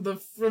from the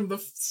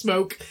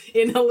smoke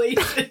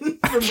inhalation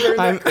from Burn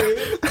That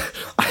Craving.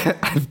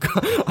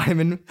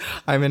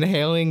 I'm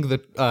inhaling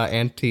the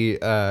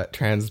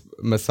anti-trans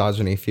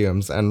misogyny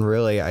fumes, and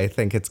really, I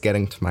think it's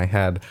getting to my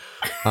head.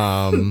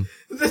 The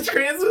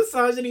trans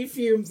misogyny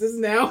fumes is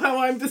now how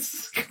I'm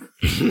describing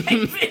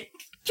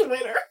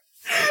Twitter.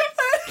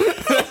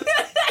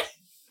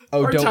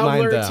 Oh, or don't Tumblr,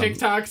 mind them.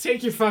 TikTok,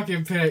 take your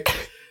fucking pick.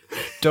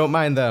 Don't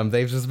mind them.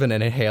 They've just been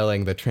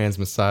inhaling the trans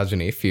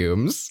misogyny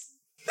fumes.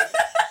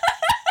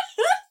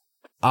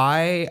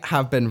 I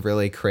have been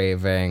really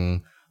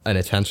craving an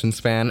attention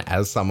span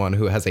as someone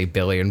who has a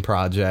billion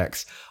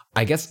projects.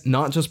 I guess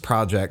not just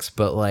projects,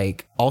 but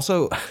like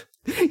also,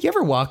 you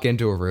ever walk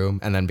into a room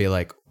and then be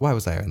like, why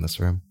was I in this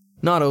room?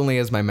 Not only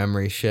is my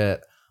memory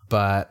shit,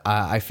 but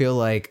I feel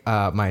like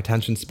my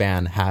attention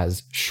span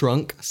has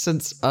shrunk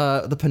since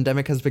the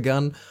pandemic has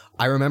begun.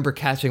 I remember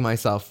catching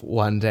myself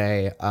one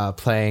day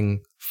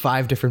playing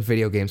 5 different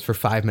video games for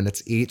 5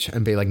 minutes each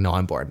and be like, no,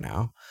 I'm bored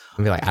now.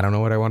 And be like, I don't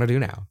know what I want to do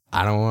now.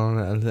 I don't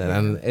want to.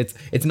 And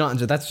it's not,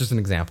 that's just an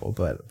example.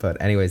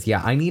 But anyways,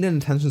 yeah, I need an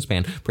attention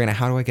span. Brianna,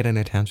 how do I get an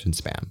attention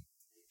span?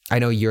 I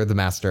know you're the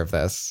master of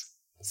this.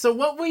 So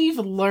what we've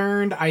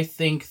learned, I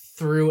think,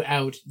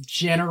 throughout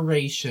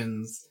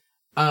generations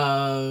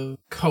of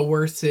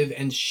coercive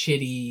and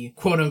shitty,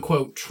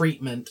 quote-unquote,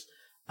 treatment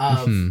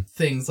of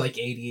things like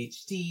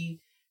ADHD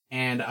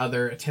and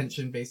other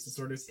attention-based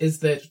disorders is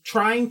that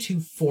trying to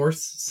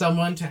force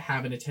someone to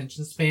have an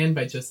attention span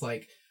by just,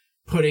 like,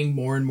 putting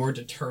more and more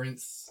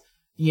deterrence,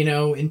 you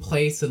know, in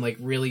place and, like,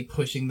 really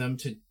pushing them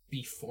to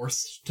be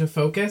forced to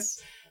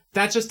focus,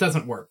 that just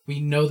doesn't work. We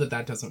know that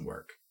that doesn't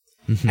work.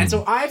 And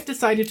so I've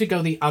decided to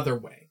go the other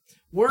way.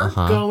 We're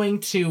going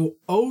to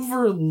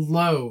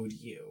overload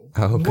you.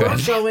 Oh, good.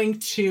 We're going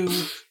to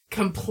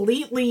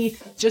completely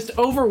just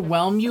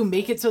overwhelm you,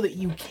 make it so that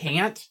you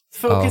can't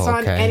focus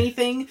on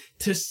anything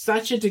to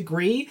such a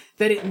degree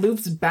that it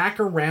loops back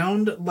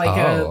around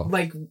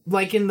like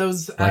like in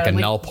those like a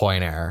null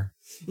point error.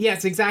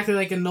 Yes, exactly,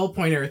 like a null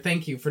point error.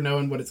 Thank you for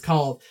knowing what it's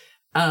called.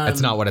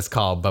 That's not what it's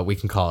called, but we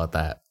can call it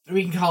that.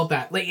 We can call it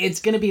that. Like,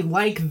 it's going to be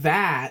like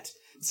that.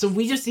 So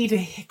we just need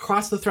to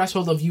cross the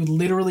threshold of you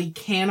literally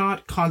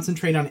cannot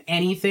concentrate on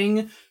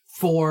anything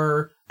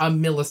for a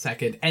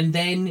millisecond, and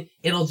then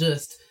it'll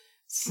just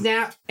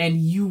snap and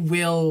you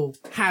will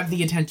have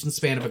the attention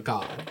span of a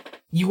god.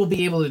 You will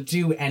be able to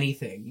do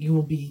anything. You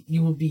will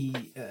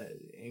be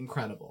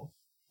incredible.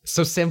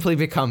 So simply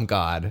become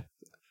God.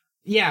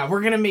 Yeah,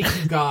 we're going to make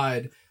you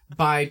God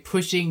by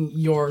pushing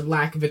your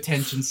lack of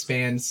attention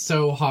span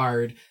so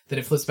hard that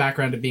it flips back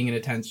around to being an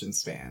attention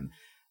span.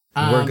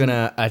 We're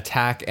gonna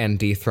attack and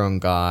dethrone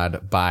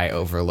God by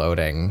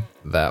overloading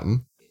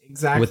them.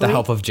 Exactly. With the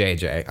help of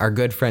JJ. Our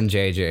good friend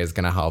JJ is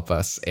gonna help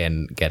us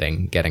in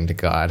getting to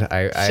God.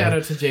 Shout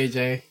out to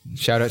JJ.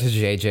 Shout out to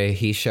JJ.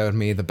 He showed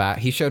me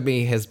he showed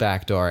me his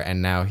back door,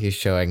 and now he's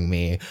showing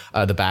me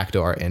the back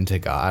door into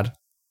God.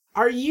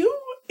 Are you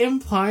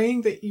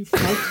implying that you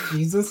fucked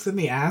Jesus in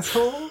the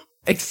asshole?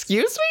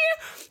 Excuse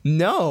me?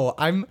 No,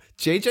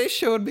 JJ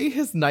showed me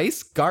his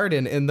nice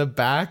garden in the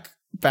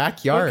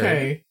backyard.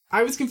 Okay.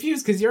 I was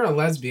confused because you're a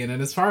lesbian,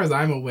 and as far as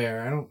I'm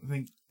aware, I don't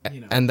think,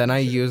 you know. And then I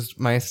used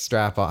my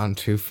strap-on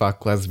to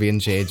fuck lesbian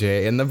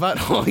JJ in the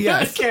butthole,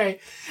 yes. Okay.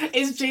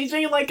 Is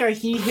JJ like a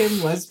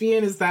he-him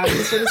lesbian? Is that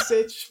the sort of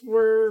sitch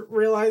we're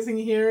realizing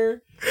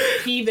here?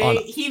 He,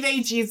 they,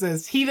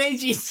 Jesus. He, they,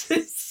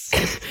 Jesus.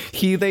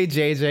 He, they,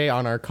 JJ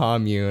on our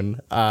commune.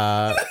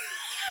 That's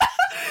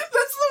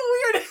the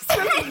weirdest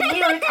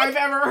lyric I've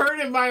ever heard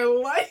in my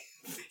life.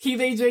 He,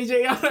 they,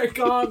 JJ on our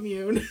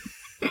commune.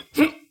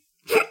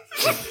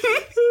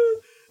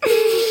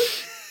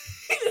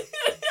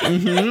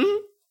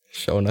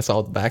 Showing us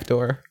all the back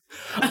door.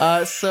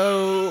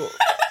 So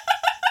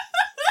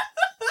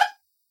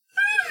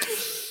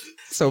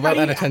about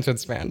that attention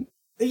span.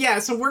 Yeah,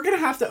 so we're gonna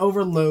have to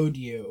overload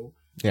you.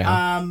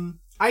 Yeah.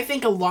 I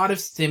think a lot of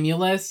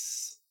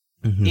stimulus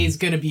is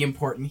gonna be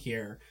important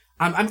here.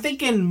 I'm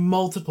thinking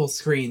multiple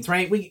screens,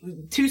 right?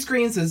 2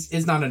 screens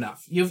is not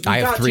enough. I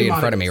have 3 in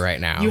front of me right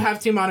now. You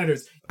have 2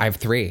 monitors. I have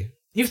 3.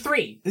 You have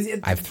 3.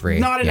 I have 3.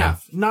 Not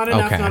enough. Not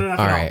enough. Okay. Not enough.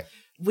 All at right. all.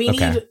 We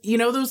need, you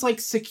know, those like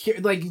secure,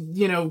 like,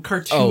 you know,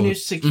 cartoonish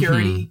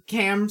security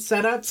cam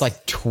setups. It's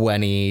like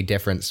 20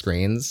 different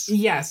screens.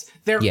 Yes,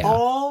 they're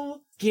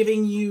all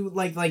giving you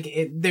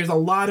there's a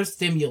lot of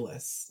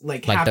stimulus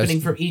like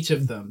happening from each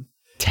of them.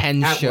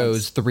 10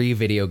 shows, 3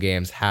 video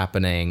games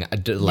happening, a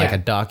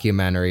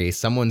documentary,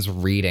 someone's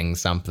reading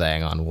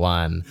something on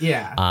one.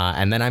 Yeah.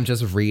 And then I'm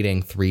just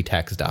reading 3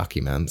 text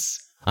documents.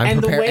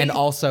 And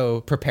also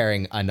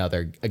preparing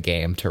a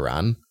game to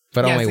run,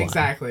 but only one.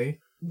 Exactly.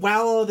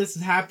 While all this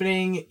is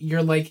happening,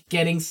 you're like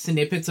getting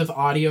snippets of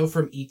audio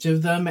from each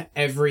of them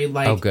every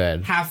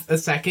half a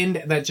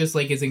second that just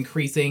like is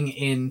increasing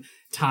in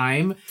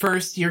time.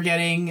 First, you're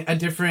getting a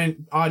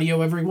different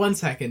audio every 1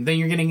 second. Then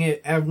you're getting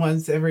it at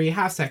once every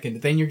half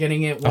second. Then you're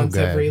getting it once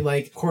every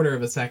like quarter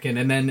of a second.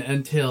 And then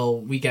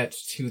until we get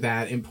to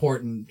that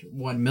important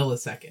 1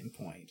 millisecond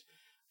point.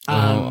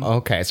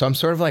 Okay. So I'm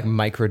sort of like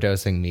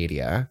microdosing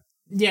media.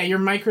 Yeah, you're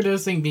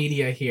microdosing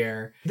media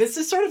here. This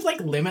is sort of like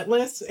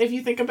Limitless, if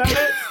you think about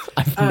it.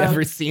 I've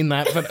never seen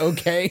that, but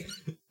okay.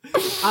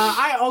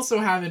 I also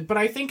haven't, but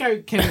I think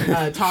I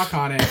can talk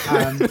on it.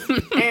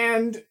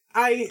 And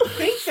I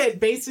think that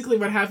basically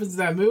what happens in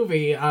that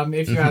movie,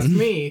 if you ask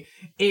me,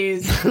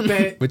 is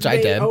that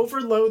they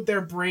overload their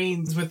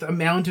brains with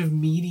amount of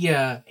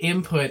media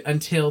input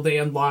until they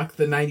unlock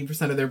the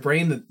 90% of their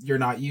brain that you're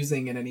not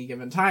using at any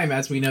given time.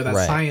 As we know,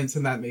 that's science,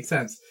 and that makes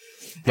sense.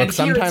 Look,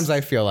 sometimes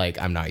I feel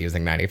like I'm not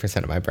using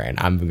 90% of my brain.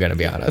 I'm going to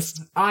be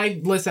honest.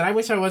 I wish I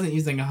wasn't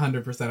using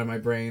 100% of my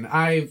brain.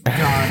 God,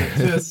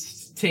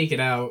 just take it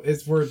out.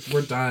 We're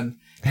done.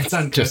 It's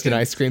done just cooking. an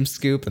ice cream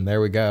scoop, and there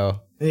we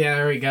go. Yeah,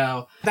 there we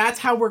go. That's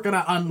how we're going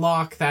to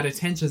unlock that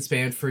attention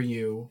span for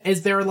you.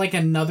 Is there like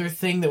another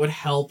thing that would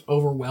help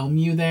overwhelm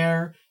you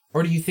there?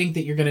 Or do you think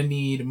that you're going to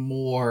need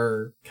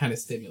more kind of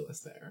stimulus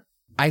there?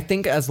 I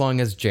think as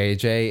long as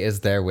JJ is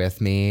there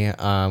with me,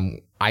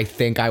 I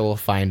think I will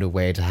find a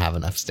way to have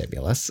enough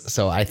stimulus.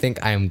 So I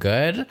think I'm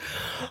good.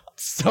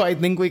 So I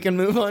think we can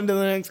move on to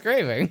the next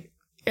craving.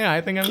 Yeah,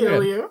 I think I'm Kill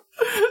good. you.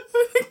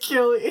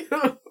 Kill you.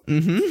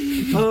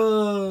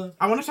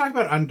 I want to talk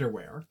about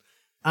underwear.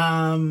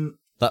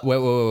 But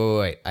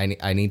wait.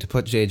 I need to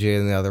put JJ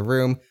in the other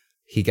room.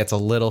 He gets a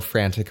little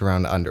frantic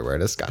around underwear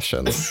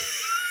discussions.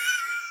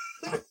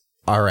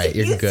 All right,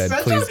 you're good.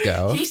 Please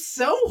go. He's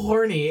so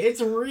horny.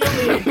 It's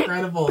really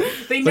incredible.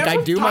 They never I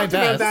do my talked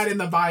about best. that in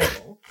the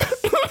Bible.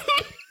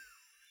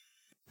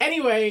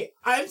 Anyway,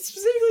 I'm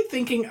specifically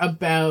thinking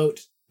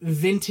about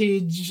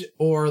vintage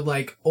or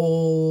like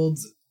old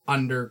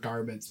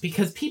undergarments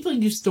because people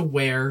used to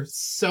wear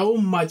so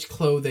much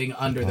clothing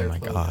under their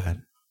clothing.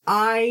 God.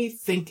 I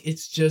think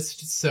it's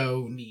just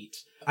so neat.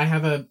 I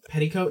have a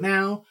petticoat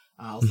now,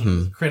 also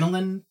with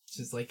crinoline, which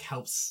is like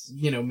helps,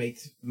 make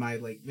my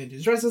like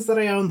vintage dresses that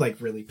I own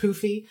like really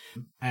poofy.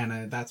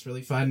 And that's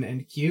really fun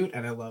and cute.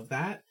 And I love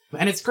that.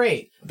 And it's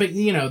great. But,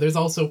 there's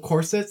also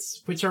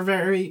corsets, which are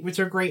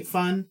great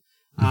fun,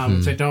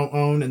 which I don't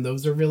own. And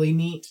those are really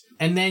neat.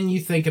 And then you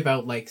think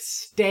about like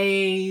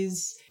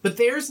stays, but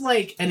there's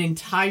like an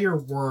entire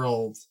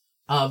world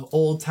of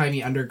old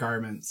timey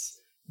undergarments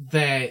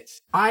that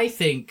I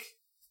think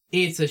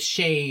it's a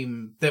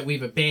shame that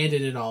we've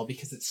abandoned it all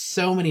because it's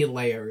so many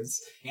layers.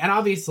 And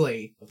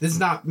obviously, this is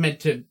not meant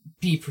to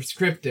be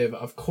prescriptive,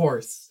 of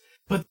course,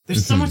 but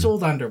there's so much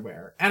old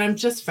underwear, and I'm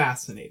just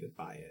fascinated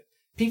by it.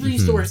 People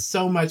used to wear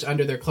so much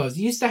under their clothes.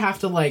 You used to have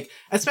to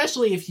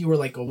especially if you were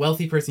like a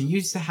wealthy person, you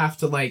used to have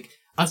to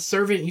a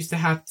servant used to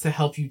have to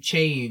help you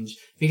change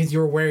because you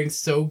were wearing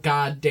so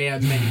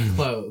goddamn many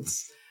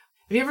clothes.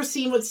 Have you ever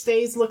seen what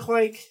stays look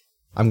like?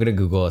 I'm going to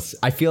Google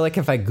I feel like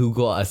if I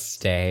Google a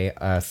stay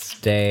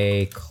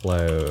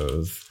clothing,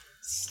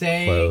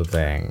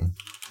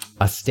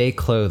 a stay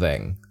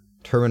clothing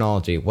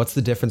terminology. What's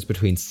the difference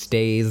between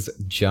stays,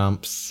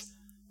 jumps,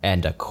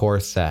 and a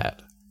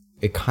corset?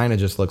 It kind of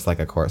just looks like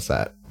a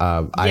corset.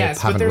 I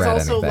haven't read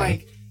also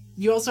anything.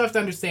 You also have to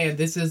understand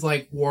this is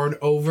worn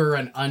over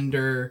and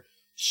under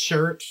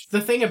shirt.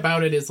 The thing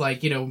about it is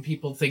when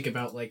people think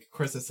about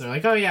corsets, they're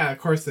like, oh yeah, a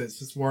corset is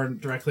just worn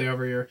directly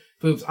over your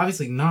boobs.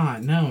 Obviously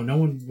not. No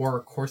one wore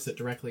a corset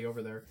directly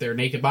over their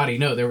naked body.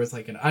 No, there was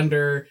an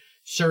under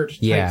shirt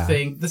type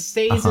thing. The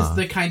stays is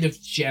the kind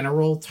of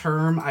general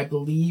term, I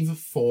believe,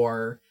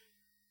 for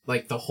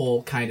the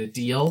whole kind of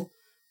deal.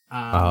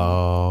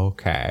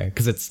 Okay.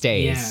 Because it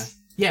stays.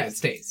 Yeah, it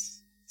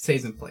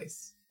stays in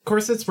place.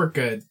 Corsets were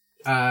good.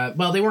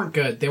 Well, they weren't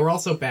good. They were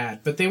also bad,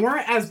 but they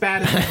weren't as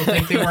bad as people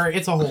think they were.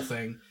 It's a whole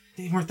thing.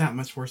 They weren't that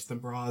much worse than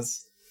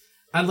bras.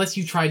 Unless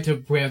you tried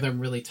to wear them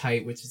really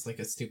tight, which is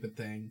a stupid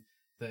thing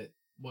that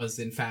was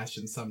in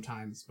fashion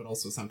sometimes, but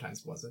also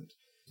sometimes wasn't.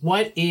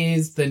 What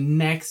is the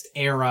next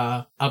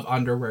era of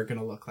underwear going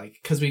to look like?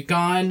 Because we've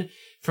gone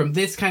from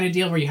this kind of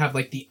deal where you have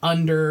the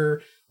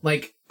under,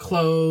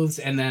 clothes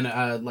and then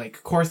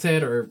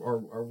corset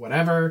or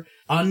whatever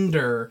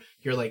under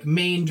your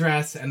main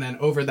dress, and then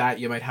over that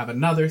you might have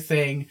another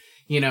thing.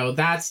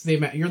 That's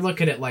you're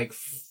looking at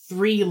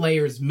 3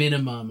 layers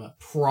minimum,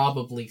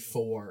 probably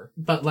 4.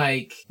 But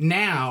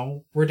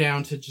now we're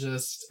down to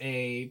just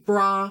a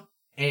bra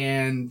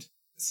and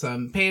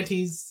some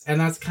panties, and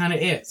that's kind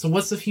of it. So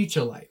what's the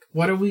future like?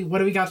 What do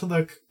we got to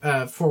look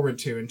forward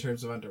to in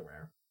terms of underwear?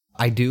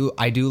 I do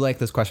like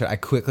this question. I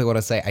quickly want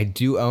to say I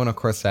do own a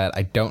corset.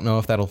 I don't know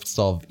if that'll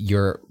solve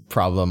your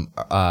problem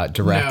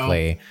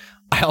directly.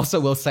 No. I also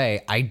will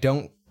say I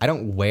don't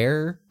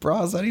wear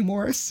bras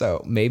anymore,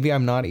 so maybe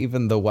I'm not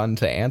even the one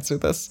to answer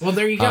this. Well,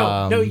 there you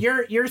go. No,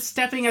 you're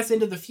stepping us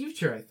into the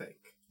future, I think.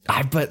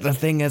 But the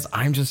thing is,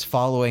 I'm just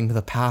following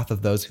the path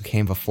of those who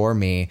came before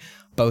me.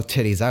 Both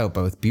titties out,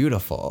 both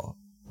beautiful.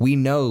 We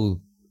know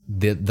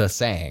the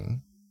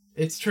saying.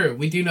 It's true.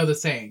 We do know the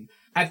saying.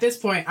 At this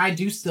point, I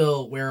do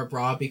still wear a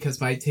bra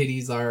because my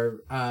titties are,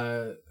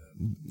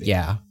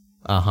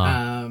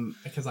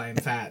 because I am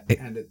fat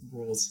and it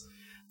rules.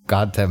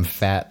 Got them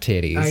fat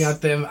titties. I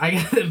got them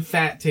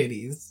fat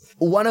titties.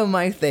 One of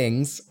my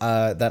things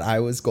that I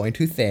was going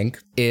to think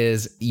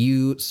is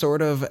you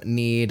sort of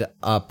need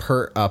a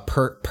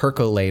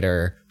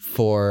percolator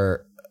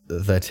for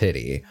the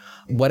titty.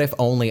 What if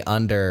only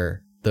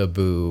under the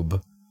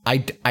boob? I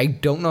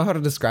don't know how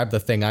to describe the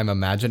thing I'm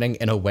imagining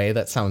in a way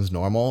that sounds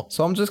normal,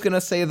 so I'm just going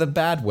to say the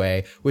bad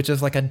way, which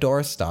is like a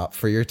doorstop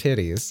for your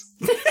titties.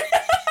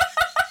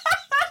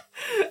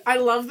 I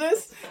love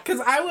this, because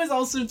I was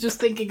also just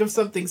thinking of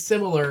something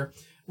similar,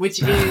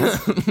 which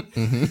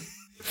is...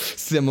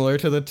 Similar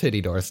to the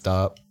titty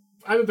doorstop.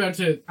 I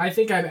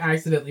think I'm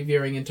accidentally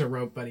veering into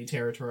rope bunny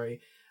territory.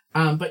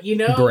 But you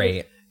know,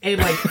 Great. and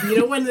like, you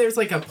know when there's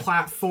like a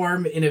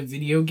platform in a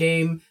video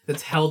game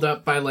that's held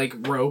up by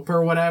like rope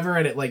or whatever,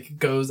 and it like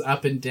goes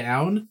up and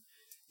down?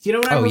 Do you know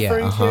what I'm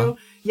referring to?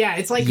 Yeah,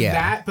 it's like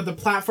that, but the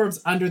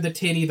platform's under the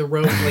titty, the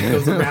rope like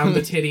goes around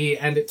the titty,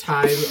 and it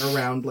ties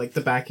around like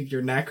the back of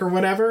your neck or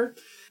whatever.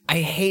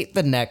 I hate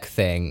the neck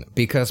thing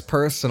because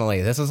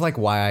personally, this is like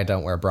why I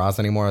don't wear bras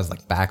anymore, is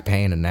like back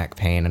pain and neck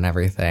pain and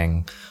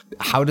everything.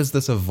 How does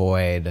this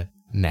avoid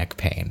neck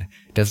pain?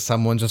 Does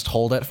someone just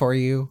hold it for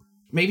you?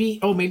 Maybe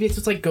it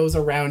just like goes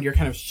around your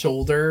kind of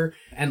shoulder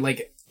and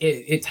like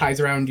it ties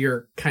around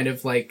your kind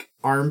of like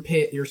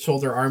armpit, your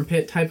shoulder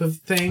armpit type of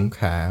thing.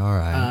 Okay, all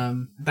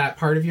right. That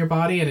part of your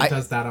body, and it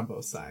does that on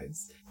both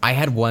sides. I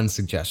had one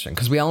suggestion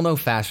because we all know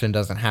fashion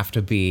doesn't have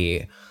to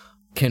be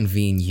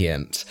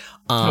convenient.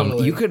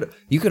 Totally.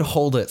 You could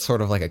hold it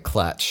sort of like a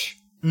clutch,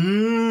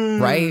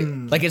 right?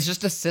 Like it's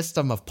just a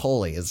system of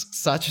pulleys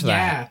such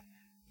that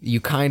you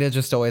kind of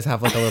just always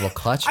have like a little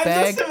clutch bag.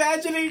 I'm just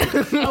imagining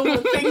a little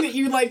thing that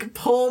you like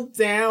pull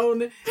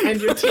down and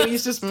your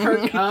titties just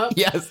perk up.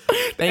 Yes,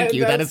 thank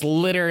you. That is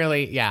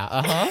literally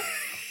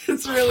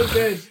It's really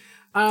good.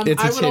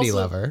 It's a titty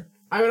lever.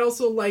 I would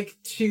also like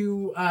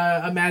to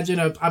imagine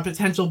a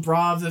potential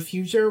bra of the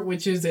future,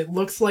 which is it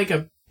looks like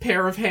a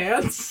pair of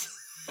hands.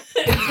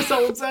 It just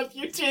holds up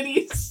your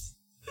titties.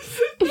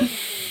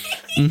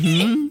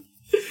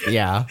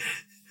 Yeah,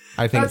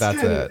 I think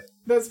that's it.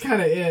 That's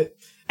kind of it.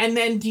 And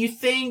then do you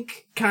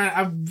think we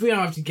don't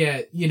have to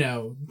get,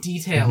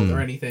 detailed or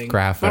anything.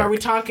 Graphic. But are we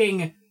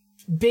talking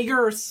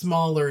bigger or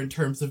smaller in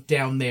terms of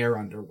down there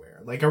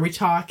underwear? Like, are we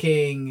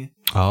talking...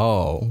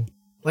 Oh.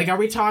 Like, are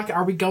we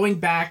going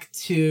back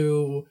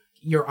to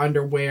your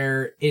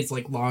underwear is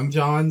like long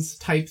johns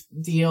type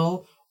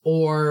deal?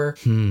 Or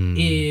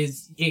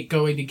is it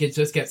going to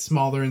get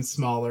smaller and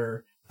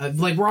smaller?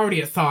 Like, we're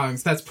already at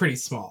thongs. That's pretty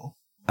small.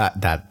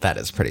 That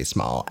is pretty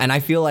small. And I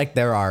feel like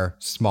there are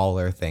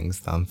smaller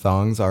things than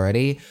thongs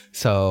already.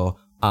 So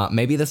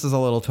maybe this is a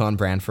little too on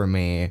brand for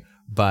me.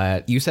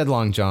 But you said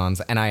long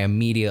johns, and I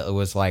immediately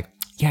was like,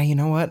 yeah, you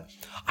know what?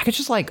 I could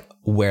just like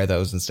wear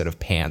those instead of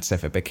pants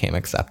if it became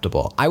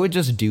acceptable. I would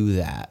just do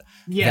that.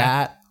 Yeah.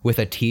 That with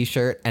a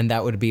t-shirt, and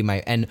that would be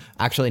my... And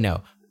actually,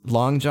 no.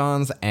 Long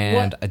johns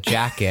and a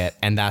jacket,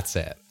 and that's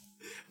it.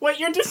 What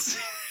you're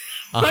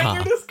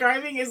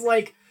describing is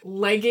like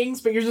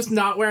leggings, but you're just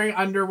not wearing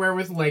underwear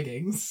with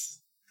leggings,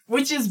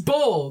 which is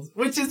bold.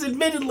 Which is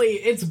admittedly,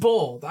 it's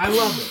bold. I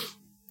love it.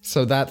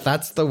 So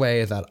that's the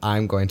way that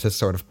I'm going to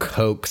sort of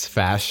coax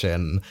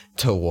fashion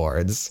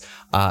towards,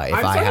 if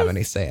I have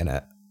any say in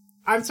it.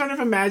 I'm sort of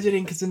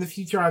imagining, because in the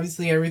future,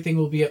 obviously, everything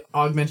will be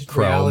augmented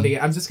reality.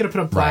 I'm just going to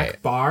put a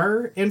black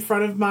bar in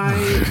front of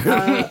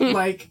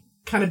my,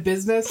 kind of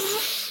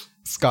business.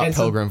 Scott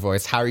Pilgrim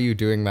voice. How are you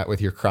doing that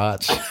with your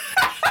crotch?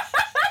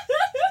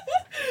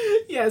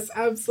 Yes,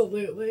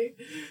 absolutely.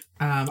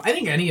 I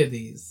think any of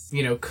these,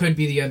 could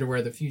be the underwear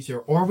of the future,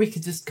 or we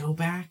could just go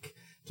back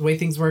to the way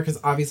things work,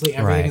 because obviously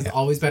everything is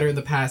always better in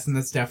the past, and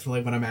that's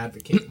definitely what I'm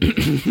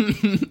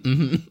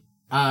advocating.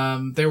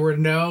 There were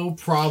no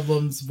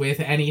problems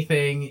with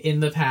anything in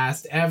the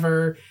past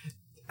ever,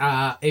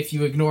 if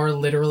you ignore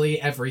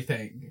literally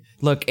everything.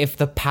 Look, if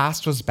the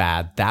past was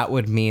bad, that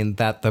would mean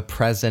that the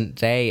present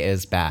day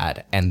is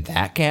bad, and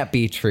that can't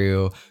be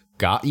true.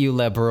 Got you,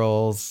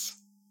 liberals.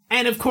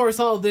 And of course,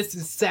 all this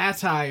is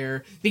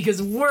satire,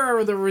 because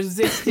we're the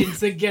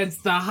resistance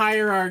against the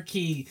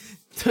hierarchy.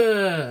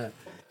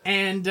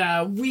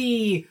 And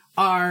we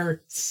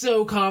are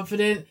so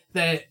confident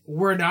that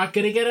we're not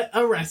going to get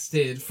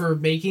arrested for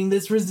making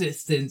this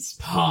resistance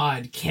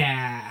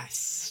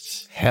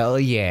podcast. Hell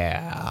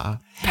yeah.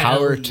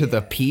 Power to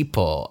the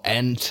people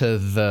and to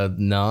the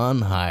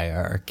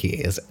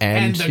non-hierarchies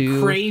and the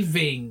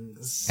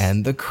cravings.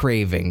 And the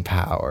craving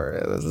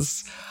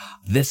powers.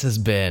 This has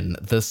been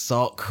the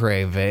Salt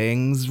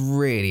Cravings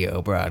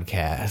radio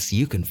broadcast.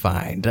 You can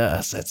find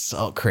us at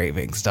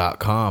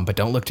saltcravings.com, but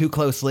don't look too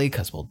closely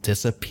because we'll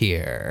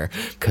disappear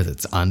because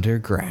it's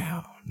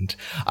underground.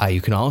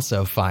 You can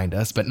also find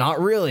us, but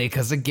not really,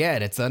 because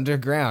again, it's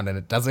underground and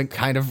it doesn't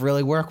kind of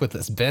really work with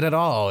this bit at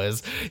all,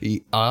 is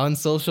on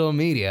social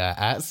media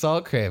at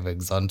Salt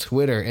Cravings on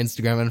Twitter,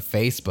 Instagram, and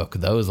Facebook,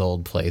 those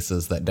old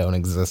places that don't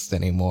exist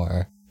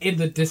anymore. In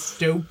the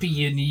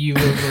dystopian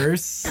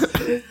universe,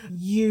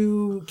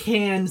 you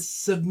can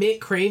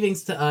submit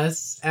cravings to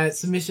us at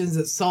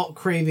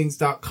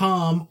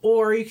submissions@saltcravings.com,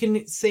 or you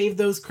can save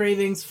those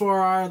cravings for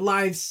our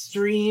live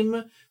stream,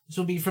 which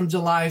will be from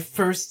July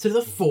 1st to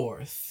the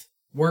 4th.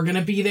 We're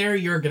gonna be there,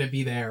 you're gonna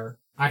be there.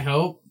 I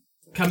hope.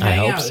 Come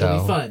hang out, it'll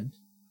be fun.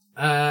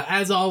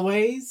 As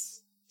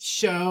always,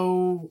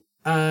 show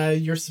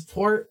your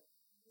support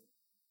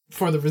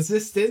for the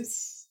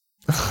resistance.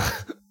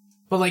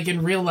 But like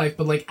in real life,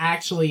 but like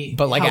actually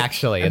help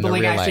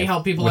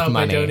people out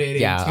money. By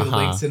donating to the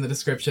links in the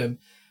description.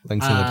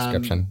 Links in the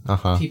description.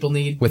 People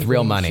need with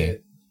real money,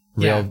 shit.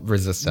 real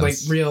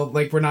resistance,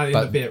 like we're not in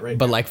the bit right now.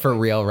 But like for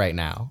real right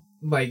now.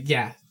 Like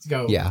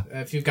go. Yeah.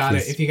 If you've got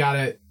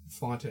it,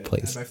 flaunt it.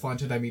 Please. And by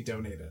flaunt it, I mean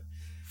donate it.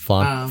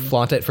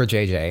 Flaunt it for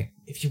JJ.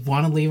 if you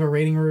want to leave a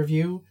rating or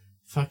review,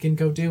 fucking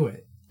go do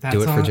it.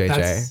 Do it for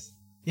JJ.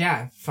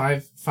 Yeah,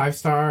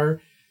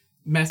 5-star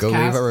mess. Go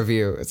leave a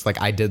review. It's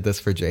like, I did this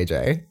for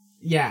JJ.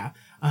 Yeah.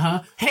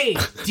 Hey,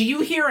 do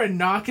you hear a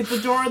knock at the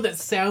door that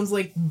sounds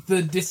like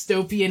the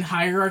dystopian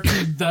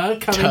hierarchy coming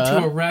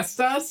to arrest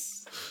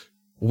us?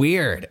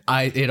 Weird.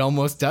 It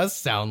almost does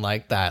sound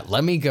like that.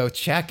 Let me go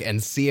check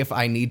and see if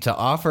I need to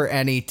offer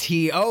any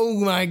tea. Oh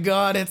my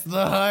god, it's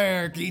the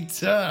hierarchy.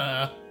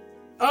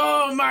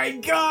 Oh my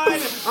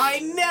god! I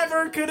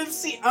never could have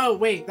seen. Oh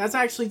wait, that's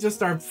actually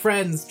just our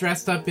friends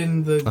dressed up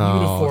in the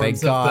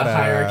uniforms of the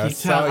hierarchy.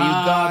 So you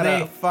got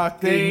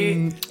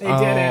they did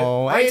it.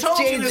 I told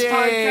you this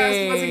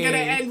podcast wasn't gonna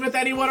end with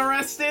anyone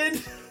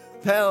arrested.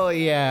 Hell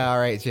yeah! All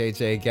right,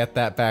 JJ, get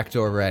that back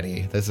door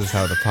ready. This is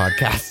how the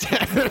podcast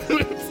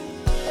ends.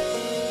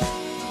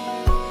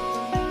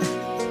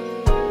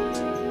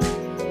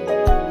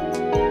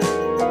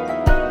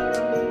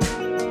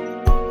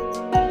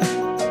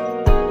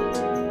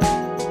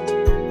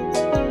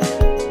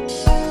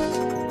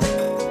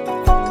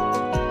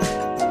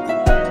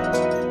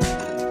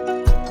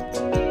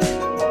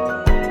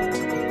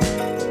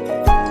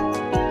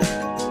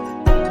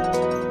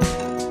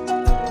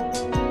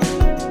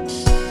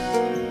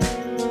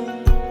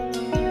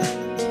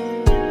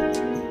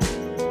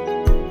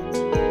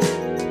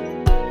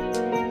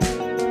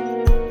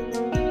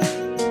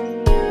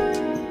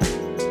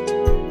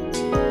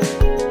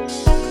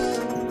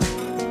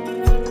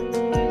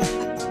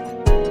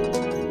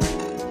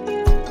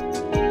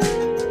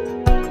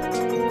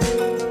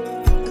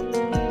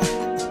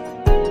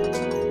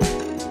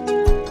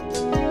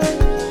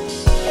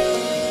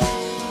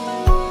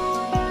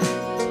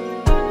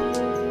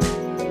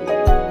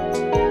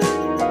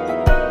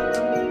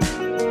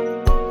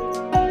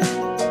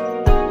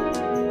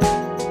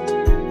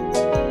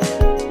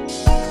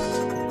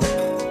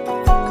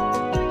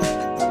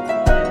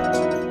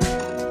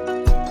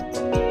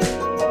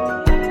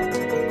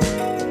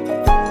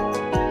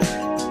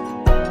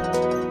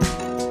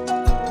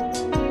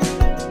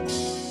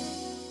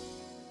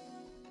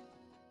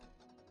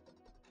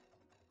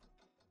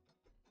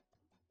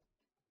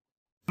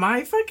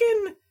 My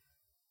fucking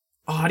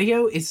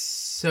audio is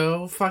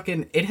so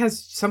fucking... It has...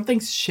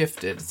 Something's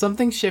shifted.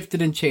 Something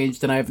shifted and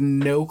changed, and I have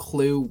no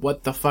clue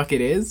what the fuck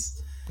it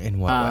is. In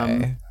what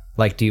way?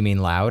 Like, do you mean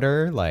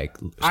louder? Like,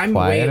 I'm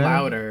quieter? way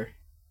louder.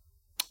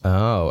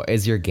 Oh,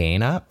 is your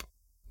gain up?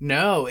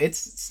 No, it's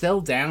still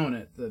down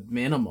at the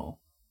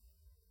minimal.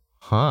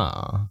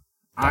 Huh.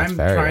 I'm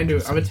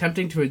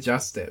attempting to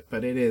adjust it,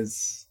 but it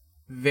is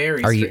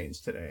very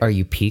strange today. Are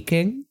you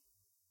peaking?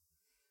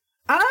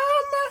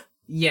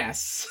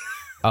 Yes.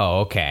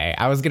 Oh, okay.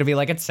 I was gonna be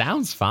like, it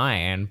sounds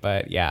fine,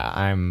 but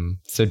yeah,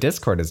 so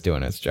Discord is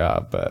doing its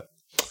job, but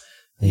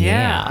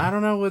yeah, I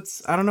don't know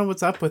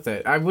what's up with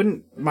it. I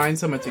wouldn't mind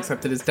so much,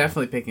 except it is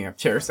definitely picking up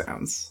chair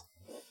sounds.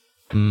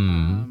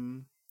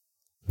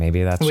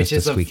 Maybe that's just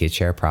a squeaky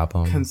chair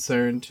problem.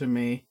 Concern to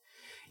me.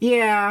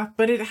 Yeah,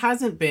 but it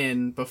hasn't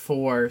been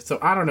before, so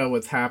I don't know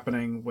what's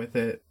happening with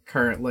it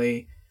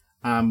currently.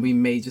 We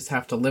may just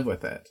have to live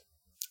with it.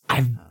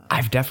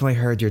 I've definitely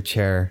heard your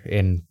chair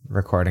in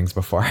recordings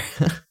before.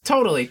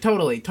 Totally.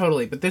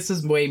 But this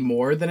is way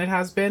more than it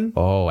has been.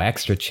 Oh,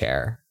 extra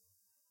chair.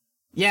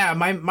 Yeah,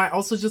 my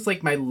also just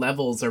like my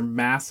levels are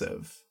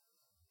massive.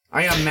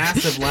 I got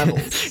massive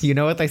levels. You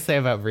know what they say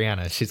about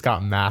Brianna? She's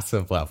got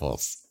massive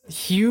levels.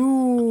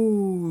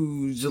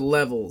 Huge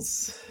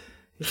levels.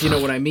 If you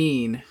know what I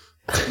mean.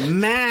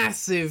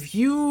 Massive,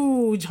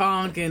 huge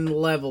honking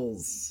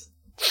levels.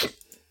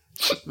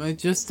 Am I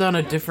just on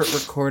a different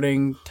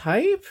recording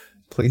type?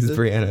 Please,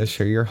 Brianna,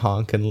 share your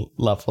honking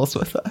levels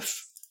with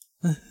us.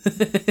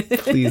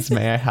 Please,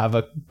 may I have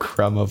a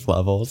crumb of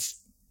levels?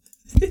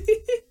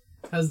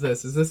 How's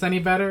this? Is this any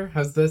better?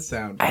 How's this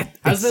sound?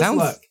 How's this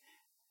look?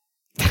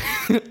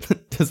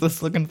 Does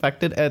this look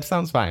infected? It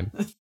sounds fine.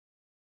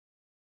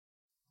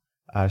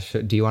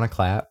 Do you want to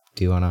clap?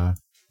 Do you want to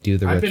do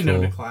the ritual? I've been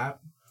known to clap.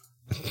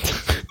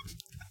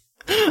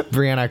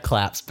 Brianna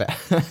claps back.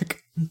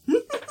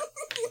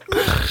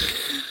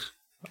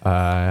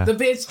 The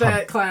bitch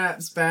that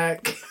claps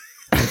back.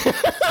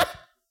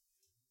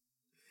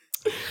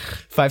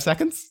 5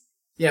 seconds?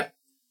 Yep.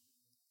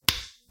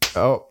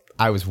 Oh,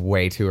 I was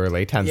way too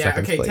early. 10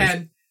 seconds, okay, please.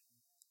 10.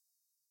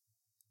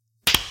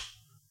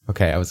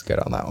 Okay, I was good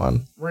on that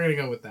one. We're gonna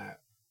go with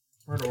that.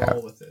 We're gonna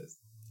roll with this.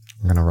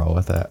 I'm gonna roll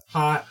with it.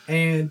 Hot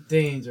and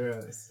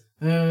dangerous.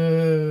 Fall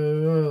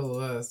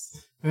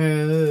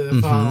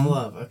in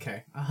love.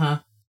 Okay.